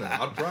the thing, though.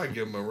 I'd probably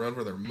give them a run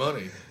for their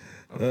money.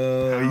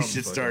 You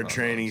should start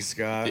training,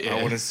 Scott. Yeah.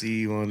 I want to see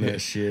you on that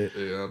shit.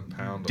 Yeah, I'd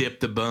pound them. Dip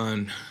the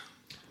bun.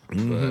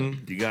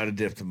 You got to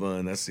dip the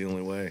bun. That's the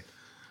only way.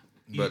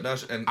 But no,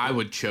 and I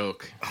would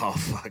choke. Oh,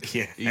 fuck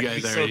yeah. You guys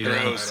It's already so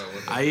know. gross.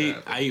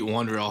 I eat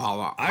one real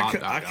hot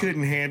dog. I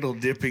couldn't handle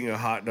dipping a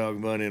hot dog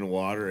bun in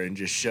water and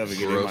just shoving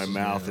it in Gross my as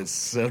mouth. hell. It's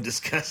so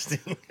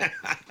disgusting.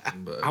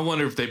 but, I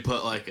wonder if they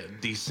put like a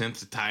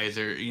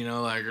desensitizer,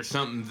 or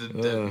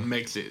something that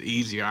makes it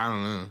easier. I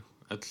don't know.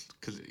 That's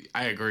because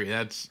I agree.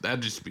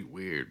 That'd just be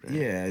weird, man.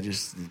 Yeah,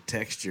 just the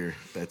texture.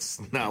 That's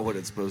not what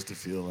it's supposed to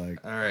feel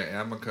like. all right,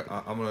 I'm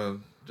gonna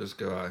just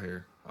go out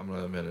here. I'm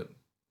gonna admit it.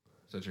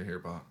 Since you're here,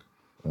 Bach,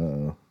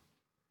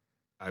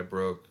 I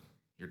broke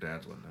your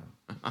dad's window.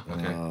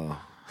 Okay,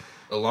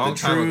 a long The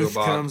time ago, truth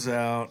Bach. comes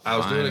out. I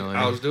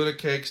was doing a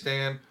cake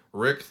stand.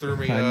 Rick threw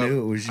me up. I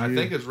knew it was you. I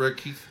think it's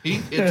Rick.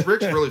 It's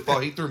Rick's really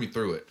fault. He threw me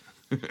through it.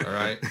 All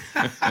right.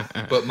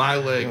 But my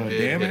leg did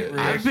damn hit it, it.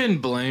 Rick. I've been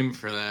blamed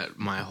for that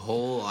my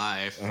whole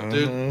life.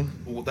 Dude,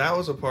 well, that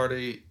was a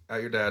party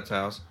at your dad's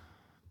house.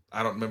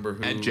 I don't remember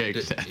who. At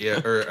Jake's did, dad. yeah,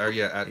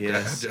 at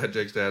Yes. at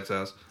Jake's dad's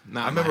house.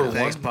 Not I remember mine.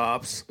 Thanks,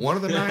 Pops. one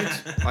of the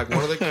nights, like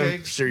one of the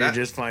kegs. Sure you're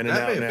just finding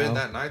that out may have been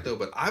now. that night though,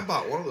 but I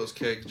bought one of those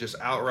kegs just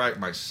outright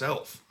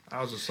myself.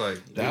 I was just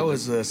like, That dude,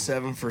 was a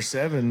 7 for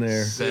 7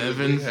 there.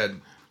 Seven. We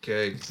had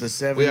kegs. The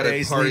 7 We had a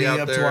days party leading out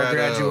up to there our at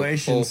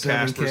graduation. old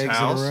 7 Casper's kegs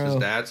house, in a his row.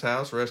 dad's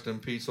house. Rest in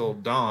peace,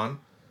 old Don.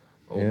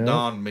 Old Yeah.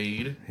 Don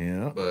Mead.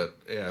 Yeah. But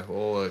yeah,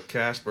 old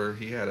Casper,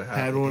 he had a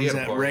Had he ones had a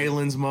at party.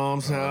 Raylan's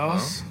mom's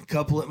house. A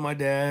couple at my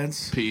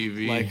dad's.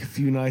 PV. Like a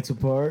few nights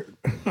apart.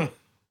 I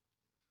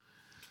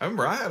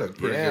remember I had a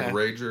pretty Yeah. good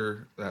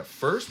rager that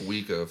first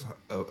week of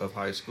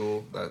high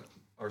school, that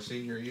our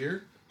senior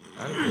year.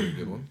 I had a pretty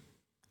good one.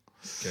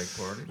 Keg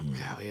party.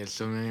 Yeah, we had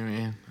so many,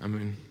 man. I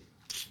mean,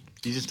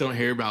 you just don't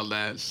hear about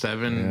that.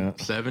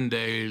 7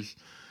 days,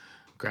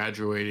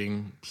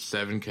 graduating,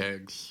 7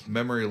 kegs.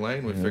 Memory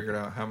lane, we figured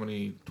out how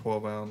many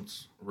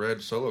 12-ounce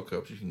red Solo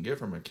cups you can get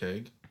from a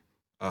keg.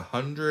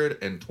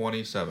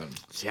 127.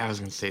 See, I was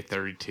gonna say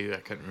 32. I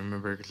couldn't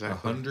remember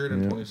exactly.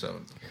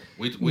 127.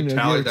 We You know,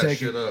 tallied give or that take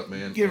shit up,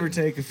 man. Give or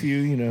take a few,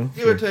 you know.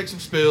 Give or take some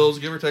spills,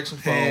 give or take some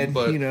foam, Head,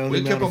 but you know, we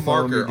the kept amount a of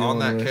foam marker you're on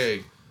that dealing with.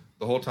 keg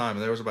the whole time.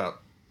 And there was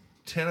about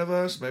 10 of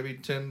us, maybe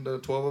 10 to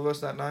 12 of us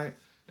that night.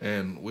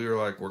 And we were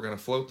like, we're going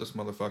to float this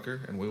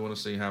motherfucker, and we want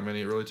to see how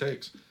many it really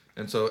takes.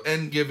 And so,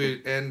 and give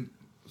it, and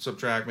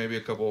subtract maybe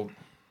a couple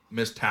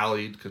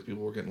mistallied, because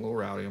people were getting a little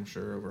rowdy, I'm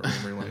sure, over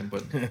memory lane.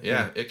 But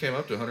yeah, it came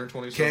up to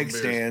 127 Keg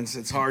beers. stands.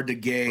 It's hard to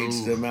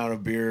gauge the amount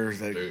of beer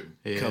that Dude.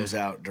 Yeah. comes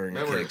out during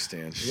a Remember, keg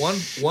stand.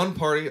 One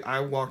party,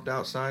 I walked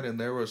outside and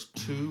there was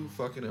 2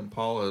 fucking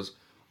Impalas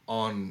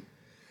on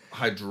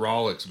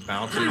hydraulics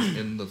bouncing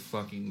in the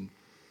fucking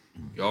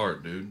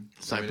yard, dude.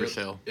 Cypress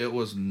Hill. It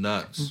was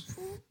nuts,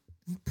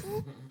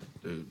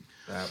 dude.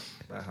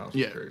 That house was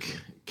Yeah, crazy.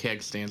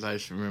 keg stands. I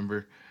just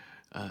remember.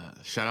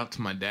 Shout out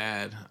to my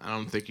dad. I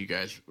don't think you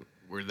guys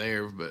were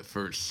there, but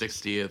for his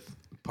 60th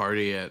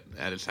party at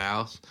his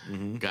house,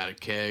 got a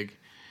keg,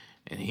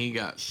 and he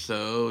got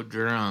so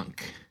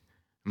drunk.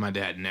 My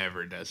dad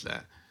never does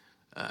that.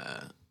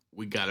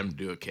 We got him to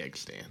do a keg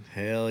stand.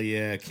 Hell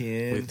yeah, We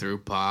kid. threw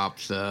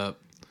pops up.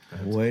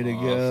 Way to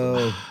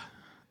go.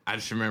 I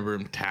just remember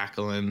him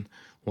tackling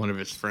one of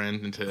his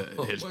friends into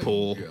his my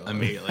pool God.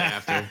 immediately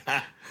after.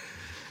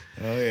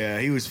 Oh, yeah.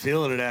 He was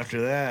feeling it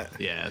after that.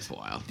 Yeah, it's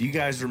wild. Do you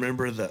guys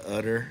remember the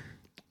udder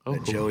Oh,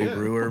 that Joey yeah.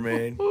 Brewer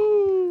made?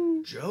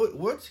 Joey,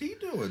 what's he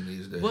doing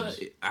these days? What?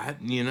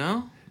 Wasn't he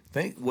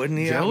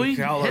Joey? out in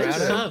Colorado?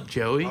 What's up,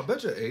 Joey? I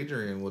bet you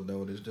Adrian would know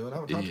what he's doing. I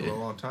haven't talked to him in Yeah.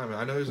 a long time.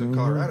 I know he's in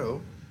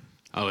Colorado.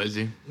 Oh, is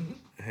he?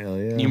 Hell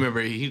yeah. You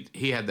remember he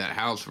had that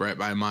house right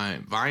by my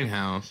Vine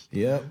house,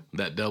 Yep.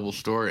 that double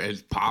story.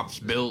 His pops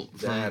built.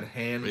 Dad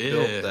hand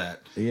built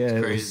that. Yeah, it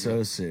was crazy.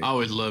 so sick. I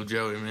always loved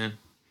Joey, man.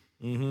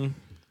 Mm-hmm.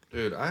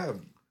 Dude, I Cool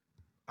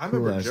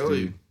remember ass Joey.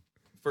 dude.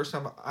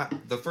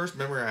 The first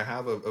memory I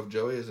have of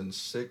Joey is in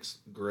 6th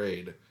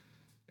grade,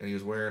 and he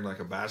was wearing like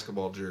a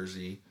basketball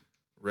jersey,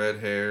 red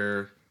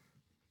hair,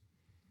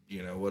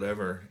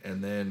 whatever.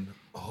 And then,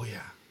 oh yeah,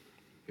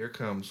 here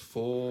comes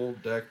full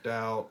decked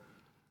out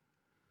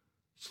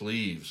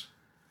sleeves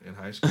in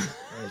high school.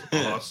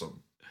 That was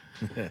awesome.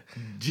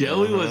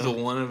 Joey was a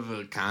one of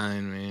a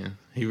kind, man.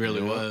 He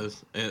really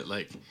was.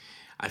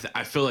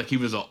 I feel like he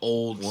was an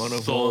old One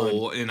of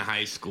soul in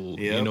high school.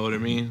 You Yep. know what I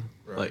mean?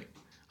 Right.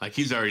 Like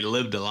he's already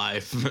lived a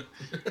life.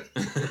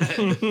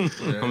 Yeah.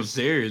 I'm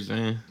serious,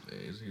 man. Yeah,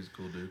 he's a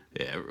cool dude.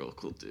 Yeah, real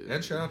cool dude.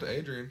 And shout out to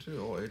Adrian too.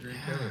 Oh, Adrian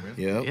Kelly, man.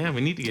 Yep. Yeah,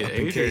 we need to get Up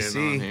in Adrian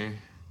KC. on here.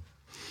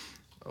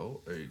 Oh,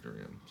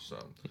 Adrian. So,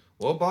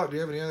 well, Bach, do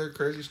you have any other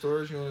crazy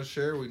stories you want to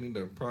share? We need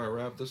to probably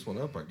wrap this one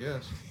up, I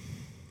guess.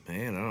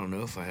 Man, I don't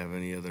know if I have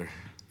any other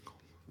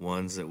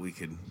ones that we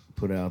could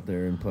put out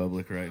there in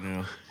public right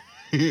now.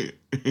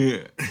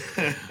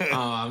 Oh,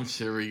 I'm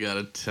sure we got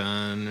a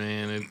ton,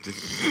 man. It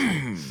just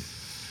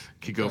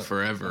could go I was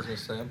forever. gonna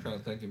say, I'm trying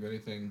to think of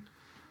anything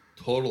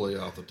totally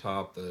off the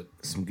top that.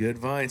 Some good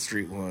Vine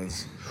Street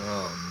ones.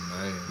 Oh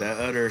man. That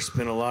udder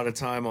spent a lot of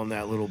time on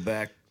that little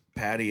back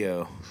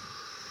patio.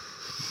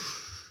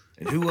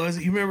 And who was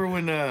it? You remember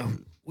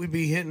when we'd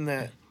be hitting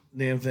that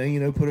damn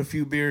thing, put a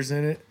few beers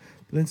in it,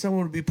 but then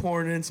someone would be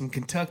pouring in some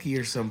Kentucky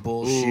or some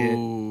bullshit.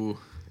 Ooh,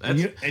 And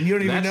you don't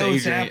even that's know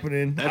it's Adrian-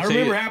 happening. that's I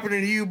remember A-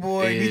 happening to you,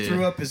 boy. You Yeah.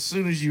 threw up as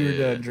soon as you were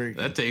yeah, done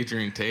drinking. that's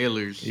Adrian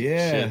Taylor's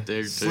Yeah, shit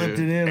there too. slipped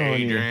it in on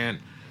you. Adrian.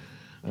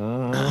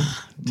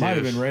 Might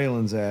have been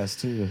Raylan's ass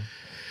too.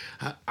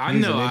 I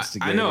He's know. an I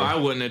instigator. know. I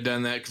wouldn't have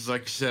done that because,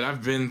 like you said,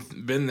 I've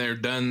been there,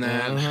 done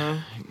that. Uh-huh.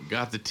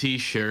 Got the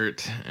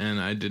T-shirt, and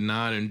I did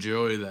not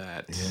enjoy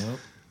that. Yep.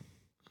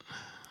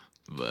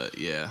 But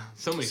yeah,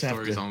 so many Just have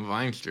stories to- on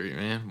Vine Street,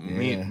 man.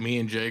 Yeah. Me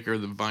and Jake are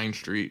the Vine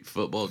Street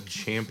football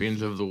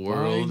champions of the Vine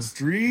world.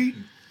 Street.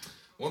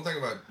 One thing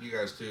about you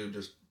guys too,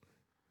 just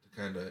to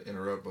kind of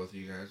interrupt both of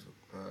you guys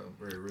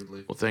very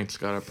rudely. Well, thanks,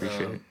 Scott. I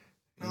appreciate Um, it.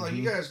 No, like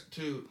you guys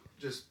too.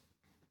 Just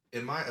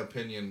in my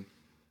opinion,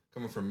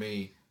 coming from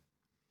me,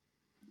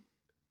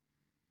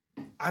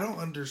 I don't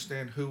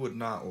understand who would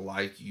not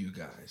like you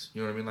guys.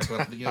 You know what I mean? Like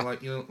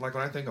like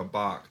when I think of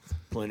Bach,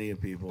 plenty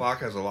of people. Bach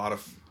has a lot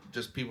of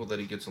just people that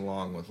he gets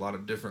along with, a lot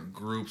of different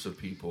groups of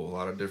people, a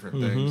lot of different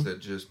things that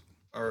just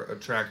are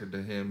attracted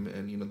to him,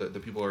 and the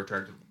people are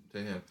attracted to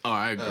him. Oh,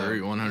 I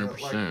agree,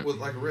 100%.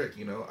 Like Rick,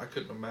 I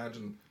couldn't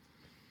imagine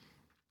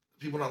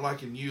people not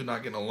liking you,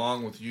 not getting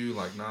along with you,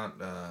 like not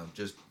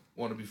just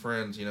want to be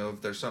friends.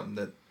 If there's something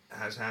that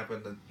has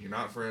happened that you're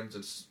not friends,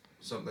 it's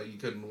something that you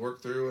couldn't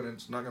work through, and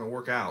it's not going to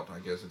work out. I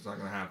guess it's not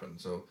going to happen.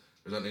 So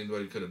there's nothing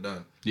anybody could have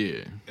done.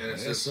 Yeah, and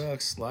it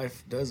sucks.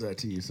 Life does that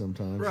to you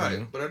sometimes,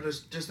 right? But I'm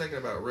just thinking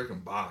about Rick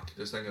and Bach.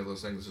 Just thinking of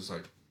those things. It's just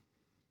like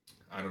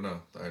I don't know.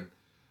 I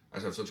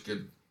just have such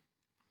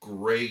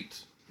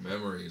great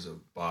memories of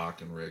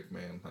Bach and Rick.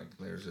 Man, like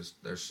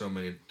there's so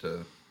many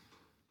to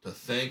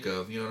think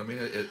of. You know what I mean?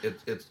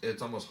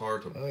 It's almost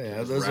hard to wrap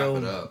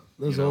it up.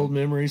 Those old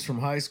memories from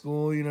high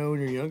school, in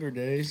your younger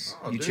days.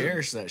 You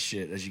cherish that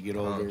shit as you get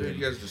older. Dude,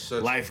 you guys are just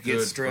such life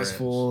gets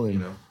stressful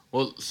friends, and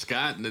Well,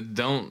 Scott,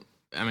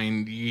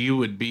 you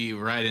would be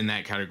right in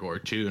that category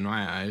too, in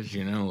my eyes.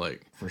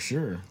 Like for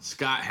sure.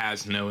 Scott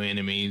has no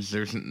enemies.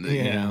 There's,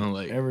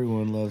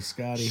 everyone loves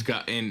Scotty.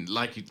 Scott, and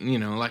like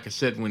I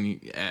said, when you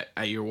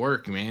at your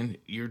work, man,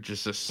 you're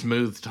just a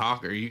smooth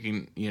talker. You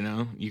can,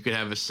 you could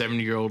have a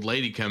 70-year-old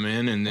lady come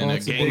in, and then a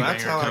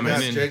gangbanger come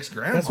in. Jake's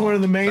grandma. That's one of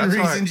the main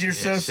reasons you're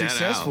so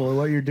successful at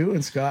what you're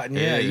doing, Scott.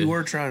 And you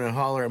were trying to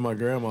holler at my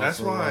grandma.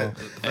 That's why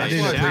I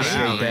didn't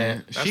appreciate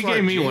that. She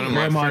gave me one of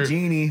my Grandma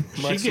Jeannie.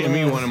 She gave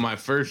me one of my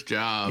first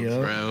jobs,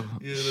 bro.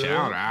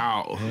 Shout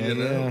out.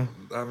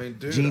 I mean,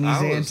 dude,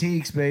 Jeannie's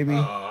Antiques, baby.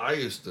 I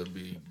used to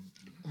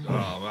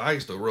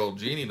roll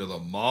Jeannie to the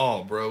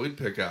mall, bro. We'd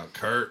pick out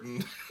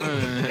curtains, go to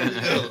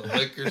the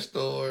liquor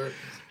store.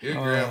 Your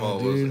grandma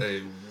was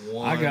a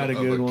one. I got a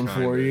good one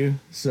for you.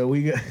 So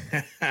we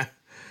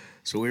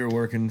were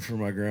working for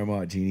my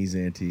grandma at Jeannie's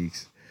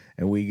Antiques,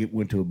 and we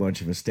went to a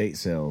bunch of estate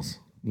sales,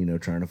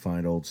 trying to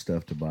find old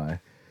stuff to buy.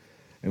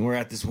 And we're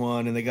at this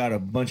one, and they got a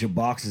bunch of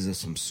boxes of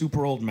some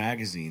super old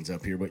magazines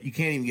up here, but you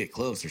can't even get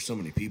close. There's so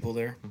many people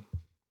there.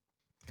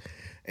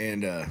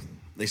 And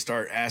they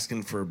start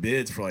asking for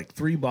bids for like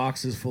 3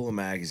 boxes full of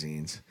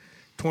magazines,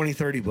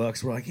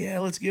 $20-$30. We're like, yeah,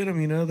 let's get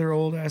them. They're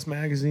old ass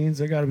magazines.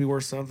 They got to be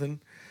worth something.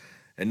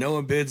 And no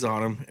one bids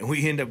on them. And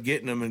we end up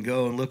getting them and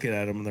go and looking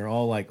at them. And they're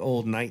all like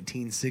old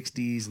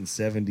 1960s and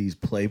 70s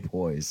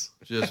Playboys.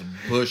 Just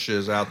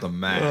bushes out the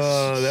mask.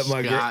 That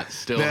my Scott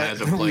still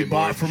has a Playboy. We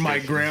bought from my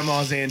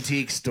grandma's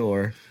antique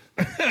store.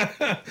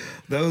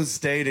 Those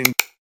stayed in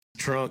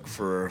trunk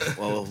for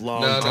a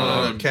long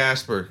time. No,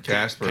 Casper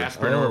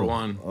number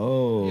 1.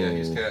 Oh,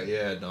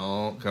 yeah,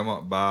 don't come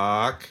on,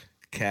 Bach.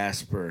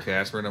 Casper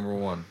number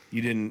 1.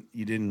 You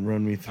didn't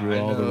run me through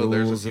all the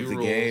rules of the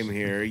game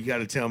here. You got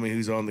to tell me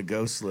who's on the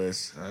ghost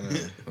list. I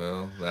know.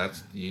 Well,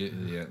 that's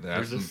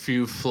there's a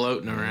few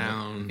floating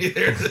around.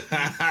 That's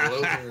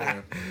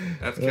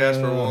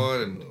Casper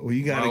 1, and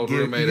you got to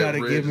give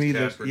me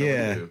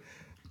the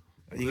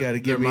You got to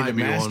give me the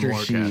master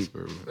sheet.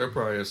 Casper. There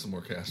probably is some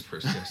more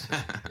Caspers.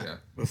 Yeah.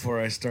 Before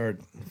I start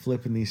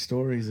flipping these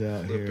stories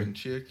out Flipping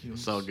chickens.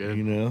 It's all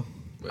good.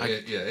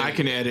 I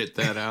can edit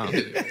that out.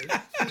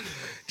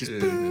 Just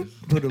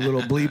put a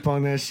little bleep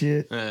on that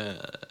shit.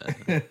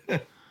 But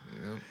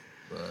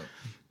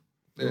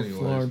anyways.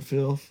 Floor and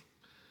filth.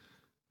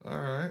 All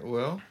right.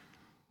 Well,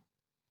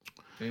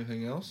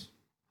 anything else?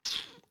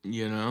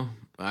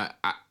 I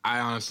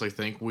honestly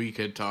think we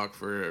could talk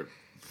for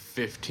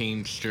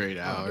 15 straight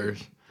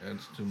hours.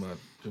 That's too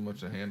much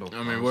to handle.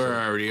 I mean, we're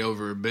already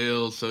over a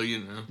bill, so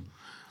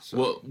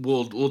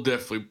we'll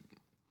definitely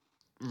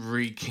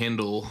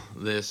rekindle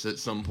this at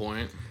some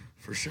point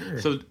for sure.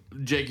 So,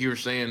 Jake, you were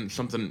saying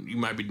something. You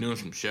might be doing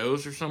some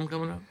shows or something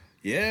coming up.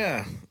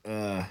 Yeah,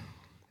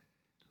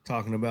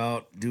 talking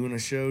about doing a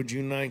show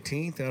June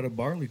 19th out of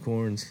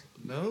Barleycorns.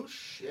 No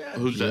shit.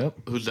 Who's that?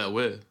 Who's that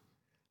with?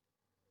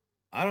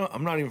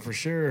 I'm not even for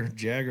sure.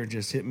 Jagger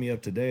just hit me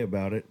up today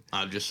about it.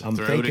 I'm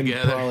thinking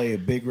together. Probably a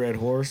Big Red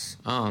Horse.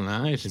 Oh,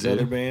 nice. His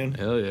other band.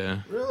 Hell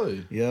yeah.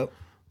 Really? Yep.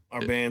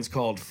 Our band's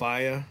called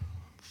Fire.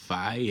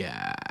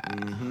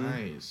 Mm-hmm.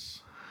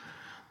 Nice.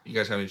 You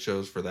guys have any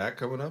shows for that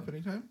coming up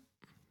anytime?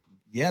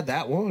 Yeah,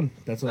 that one.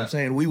 That's what I'm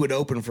saying. We would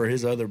open for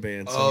his other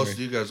band. Oh, so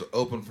you guys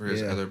open for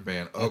his other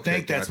band. Okay, I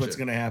think that's what's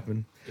going to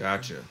happen.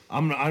 Gotcha.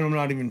 I'm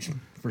not even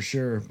for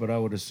sure, but I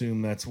would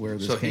assume that's where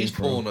this came from.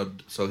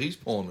 He's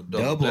pulling a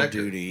double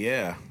duty,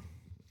 yeah.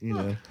 Be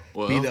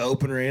the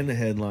opener and the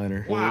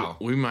headliner. Wow.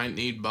 We might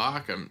need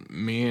Bach.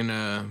 Me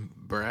and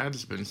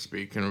Brad's been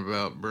speaking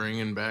about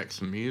bringing back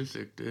some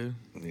music, dude.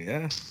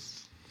 Yeah.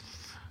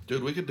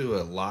 Dude, we could do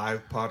a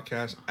live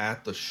podcast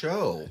at the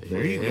show.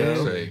 There you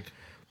go.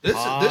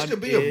 This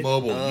could be a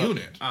mobile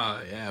unit. Oh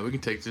yeah, we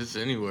can take this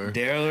anywhere.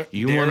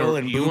 You want to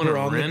rent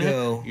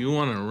it? You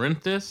want to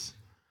rent this?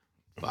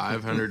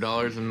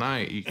 $500 a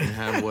night. You can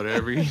have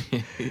whatever you.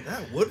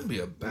 That wouldn't be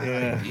a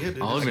bad idea.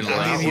 Dude. I'll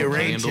give you a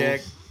rain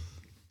check.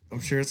 I'm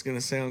sure it's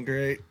gonna sound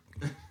great.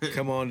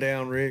 Come on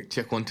down, Rick.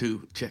 Check 1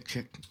 2. Check.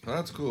 Well,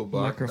 that's cool,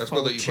 Buck. That's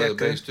cool that you play the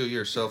bass too.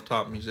 You're a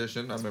self-taught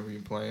musician. I remember you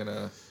playing.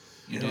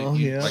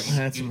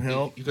 Had some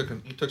help. You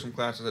took some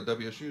classes at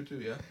WSU too,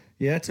 yeah.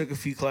 Yeah, I took a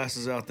few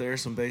classes out there,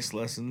 some bass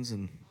lessons,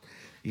 and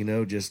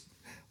just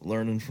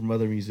learning from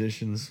other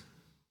musicians,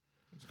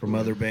 from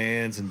other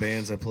bands and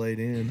bands I played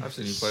in. I've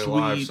seen you play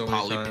live so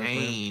many times.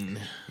 Payne.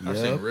 I've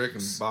seen Rick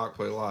and Bach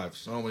play live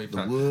so many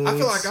times. Woods, I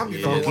feel like I'm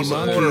the number one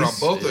supporter on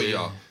both of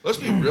y'all. Let's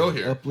be real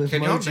here.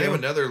 Can y'all name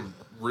another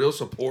real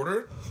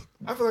supporter?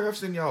 I feel like I've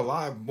seen y'all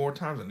live more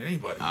times than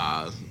anybody.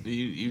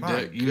 You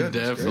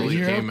definitely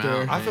came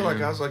out. I feel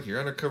like I was like your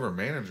undercover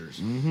managers.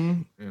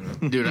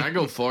 Mm-hmm. Dude, I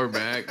go far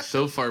back,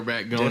 so far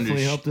back going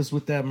definitely helped us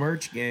with that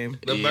merch game.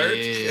 Merch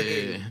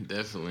game. Yeah,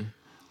 definitely.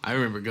 I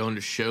remember going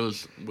to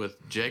shows with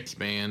Jake's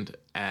band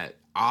at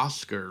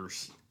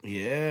Oscars.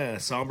 Yeah,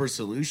 Somber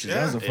Solutions.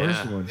 That was the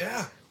first one.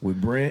 Yeah. With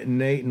Brent and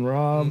Nate and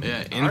Rob.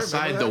 Yeah,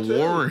 inside the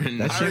Warren.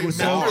 That shit was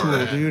so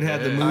cool, dude.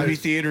 Had the movie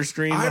theater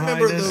screen behind us. I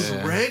remember those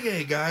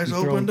reggae guys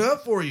opened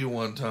up for you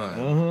one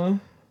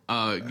time.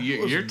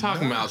 You're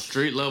talking about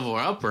Street Level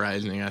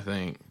Uprising, I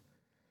think.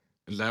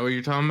 Is that what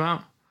you're talking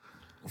about?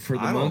 For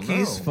the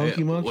Monkeys?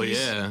 Funky Monkeys? Well,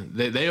 yeah.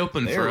 They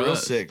opened for us. They're real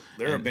sick.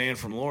 They're a band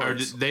from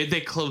Lawrence. Or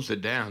they closed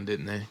it down,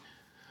 didn't they?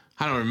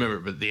 I don't remember,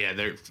 but yeah,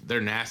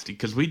 they're nasty.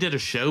 Because we did a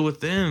show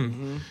with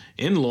them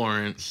in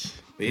Lawrence.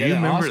 Yeah, you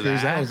remember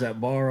Oscars, that was that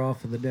bar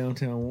off of the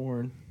downtown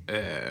Warren.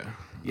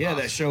 Yeah,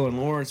 that show in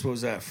Lawrence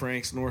was at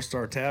Frank's North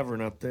Star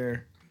Tavern up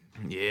there.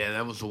 Yeah,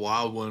 that was a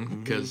wild one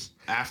because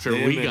after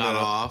we got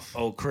off,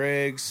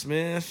 Craig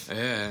Smith.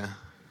 Yeah,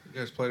 you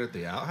guys played at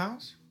the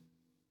Outhouse.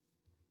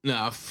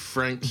 No,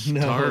 Frank's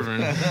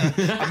Tavern.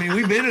 I mean,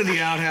 we've been to the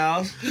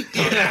Outhouse. Man,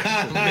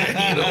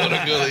 you don't want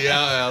to go to the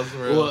Outhouse,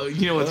 bro. Well,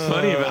 you know what's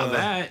funny about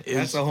that is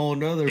that's a whole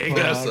nother pod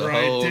that's a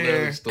right whole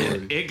there.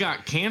 Story. It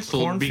got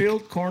canceled.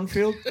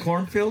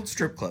 Cornfield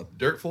Strip Club.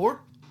 Dirt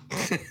 4?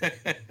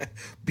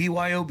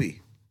 BYOB.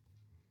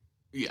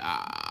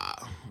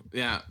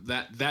 Yeah,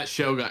 that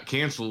show got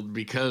canceled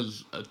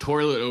because a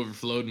toilet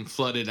overflowed and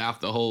flooded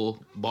out the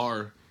whole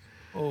bar.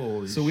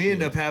 Holy so we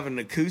ended up having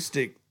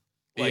acoustic.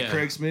 Like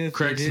Craig Smith.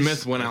 Craig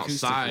Smith went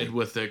outside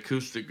with the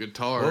acoustic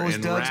guitar. What was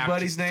and Doug's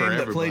buddy's name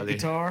that played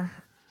guitar?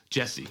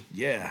 Jesse.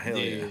 Yeah, hell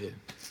yeah.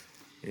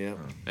 Yeah.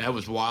 That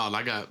was wild.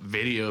 I got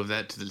video of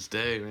that to this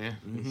day, man.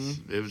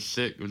 It was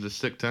sick. It was a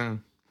sick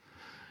time.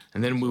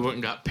 And then we went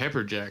and got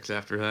Pepper Jacks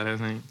after that, I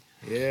think.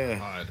 Yeah.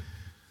 God.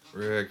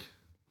 Rick,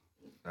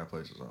 that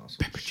place is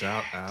awesome.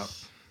 Shout out.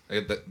 They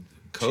had that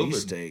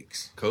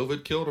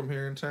COVID killed them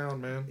here in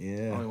town, man. Yeah.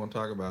 I don't even want to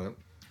talk about it.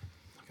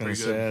 Kind of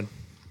sad.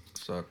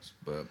 Sucks,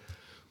 but...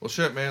 Well,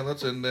 shit, man,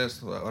 let's end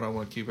this. I don't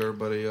want to keep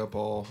everybody up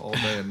all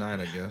day and night,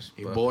 I guess.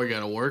 Your boy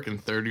got to work in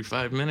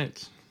 35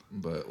 minutes.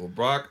 But, well,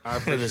 Brock, I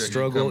appreciate the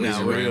struggle is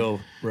real,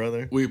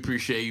 brother. We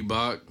appreciate you,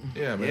 Brock.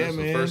 Yeah, man. Yeah,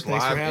 man. Thanks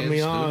for having me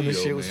on.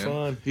 This shit was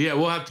fun. Yeah,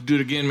 we'll have to do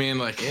it again, man.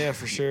 Yeah,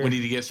 for sure. We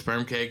need to get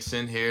sperm cakes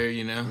in here,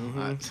 you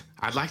know.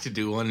 I'd like to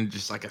do one,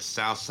 just like a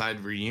Southside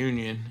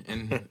reunion,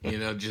 and,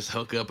 just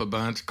hook up a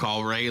bunch,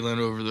 call Raylan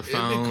over the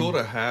phone. It'd be cool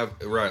to have,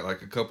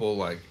 like a couple,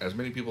 like, as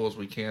many people as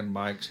we can,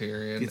 mics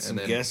here in, and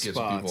then get some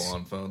people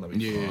on phone. That'd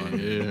be fun.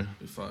 Yeah.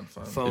 Be fun.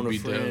 Phone a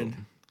friend. Dope.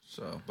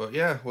 So, but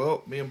yeah,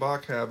 well, me and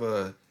Bach have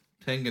a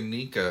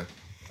Tanganyika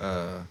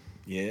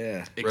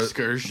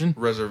excursion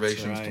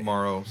reservations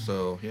tomorrow,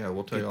 so yeah,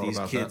 we'll tell you all about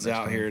that. These kids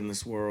out here in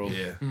this world,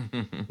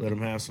 let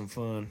them have some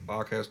fun.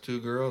 Bach has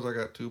 2 girls, I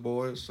got 2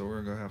 boys, so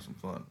we're gonna have some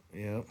fun.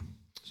 Yep.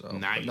 So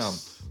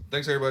nice.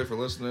 Thanks everybody for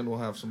listening. We'll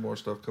have some more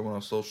stuff coming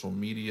on social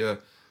media.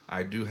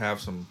 I do have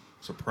some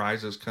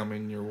surprises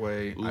coming your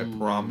way. I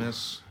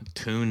promise.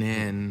 Tune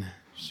in.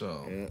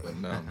 So,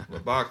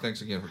 but Bach,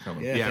 thanks again for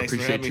coming. Yeah, I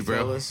appreciate you, bro.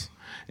 Fellas.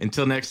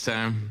 Until next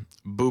time,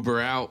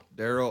 Boober out.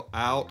 Daryl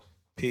out.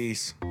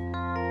 Peace.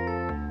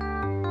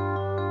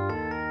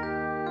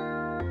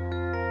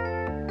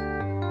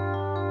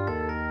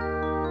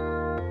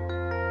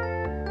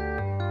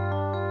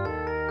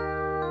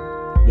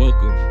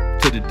 Welcome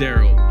to the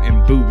Daryl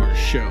and Boober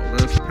Show.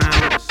 Let's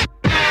pounce.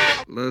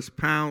 Let's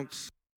pounce.